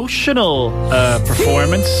emotional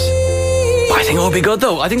performance. I think it would be good,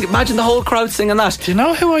 though. Imagine the whole crowd singing that. Do you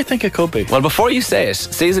know who I think it could be? Well, before you say it,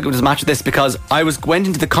 see if it was a match with this, because I went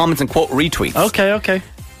into the comments and quote retweets. Okay.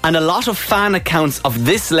 And a lot of fan accounts of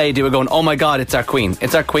this lady were going, oh my God, it's our queen.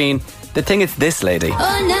 It's our queen. The thing is this lady.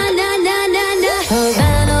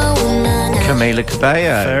 Camila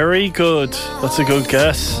Cabello. Very good. That's a good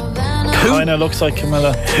guess. Kind of looks like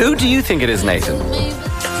Camila. Who do you think it is, Nathan?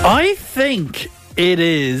 I think it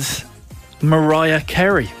is Mariah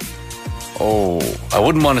Carey. Oh, I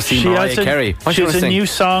wouldn't want to see Mariah Carey. She has a new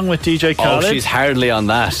song with DJ Khaled. Oh, she's hardly on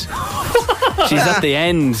that. She's at the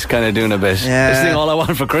end, kind of doing a bit. Yeah. This thing, All I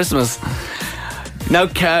Want for Christmas. Now,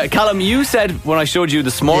 Callum, you said when I showed you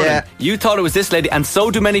this morning, you thought it was this lady, and so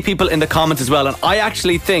do many people in the comments as well. And I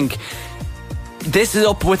actually think this is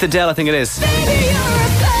up with Adele. I think it is.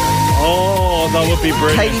 Oh, that would be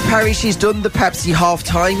brilliant. Katy Perry, she's done the Pepsi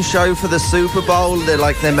halftime show for the Super Bowl.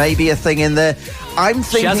 There may be a thing in there. I'm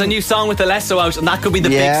thinking she has a new song with Alesso out, and that could be the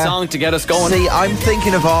big song to get us going. See, I'm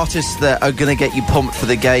thinking of artists that are going to get you pumped for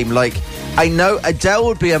the game. Like, I know Adele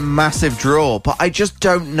would be a massive draw, but I just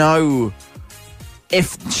don't know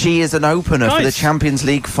if she is an opener for the Champions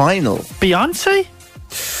League final. Beyonce?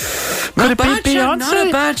 Could it be Beyonce? Not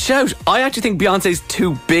a bad shout. I actually think Beyonce's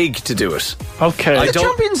too big to do it. Okay.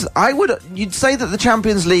 You'd say that the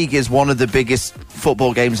Champions League is one of the biggest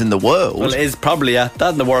football games in the world. Well, it is probably, That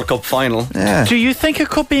and the World Cup final. Yeah. Do you think it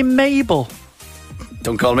could be Mabel?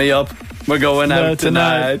 Don't call me up. We're going out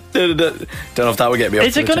tonight. Don't know if that would get me up.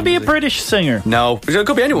 Is it going to be a British singer? No. It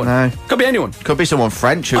could be anyone. No. Could be anyone. Could be someone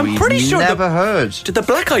French who I'm pretty sure never heard. Did the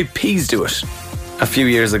Black Eyed Peas do it a few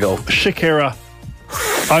years ago? Shakira.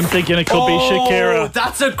 I'm thinking it could be Shakira.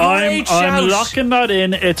 That's a great shout. I'm locking that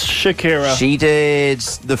in. It's Shakira. She did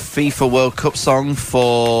the FIFA World Cup song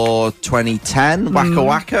for 2010, Waka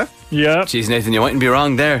Waka. Yeah. Jeez, Nathan, you mightn't be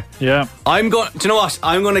wrong there. Yeah. Do you know what?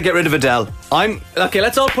 I'm going to get rid of Adele. Okay,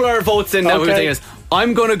 let's all put our votes in now. Who the thing is.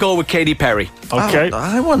 I'm going to go with Katy Perry. Okay.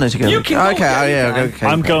 I wanted to go. You can go. Okay.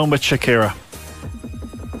 I'm going with Shakira.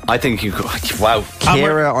 I think you could. Wow.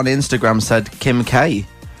 Kira on Instagram said Kim K.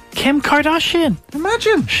 Kim Kardashian.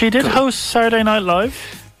 Imagine. She did host Saturday Night Live.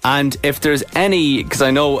 And if there's any, because I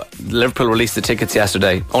know Liverpool released the tickets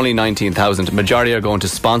yesterday, only 19,000. Majority are going to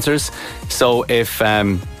sponsors. So if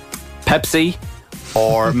Pepsi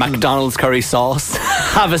or McDonald's curry sauce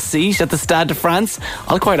have a seat at the Stade de France,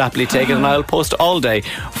 I'll quite happily take it, and I'll post all day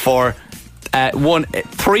for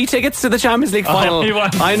 3 tickets to the Champions League final.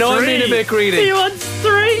 I know I'm being a bit greedy. He wants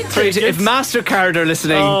 3 tickets. If MasterCard are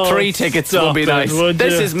listening, 3 tickets would be nice.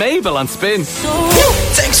 This is Mabel on Spin.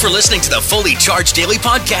 Thanks for listening to the Fully Charged Daily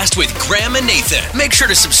Podcast with Graham and Nathan. Make sure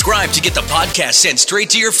to subscribe to get the podcast sent straight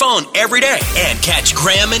to your phone every day. And catch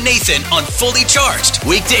Graham and Nathan on Fully Charged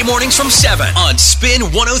weekday mornings from 7 on Spin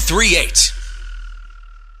 103.8.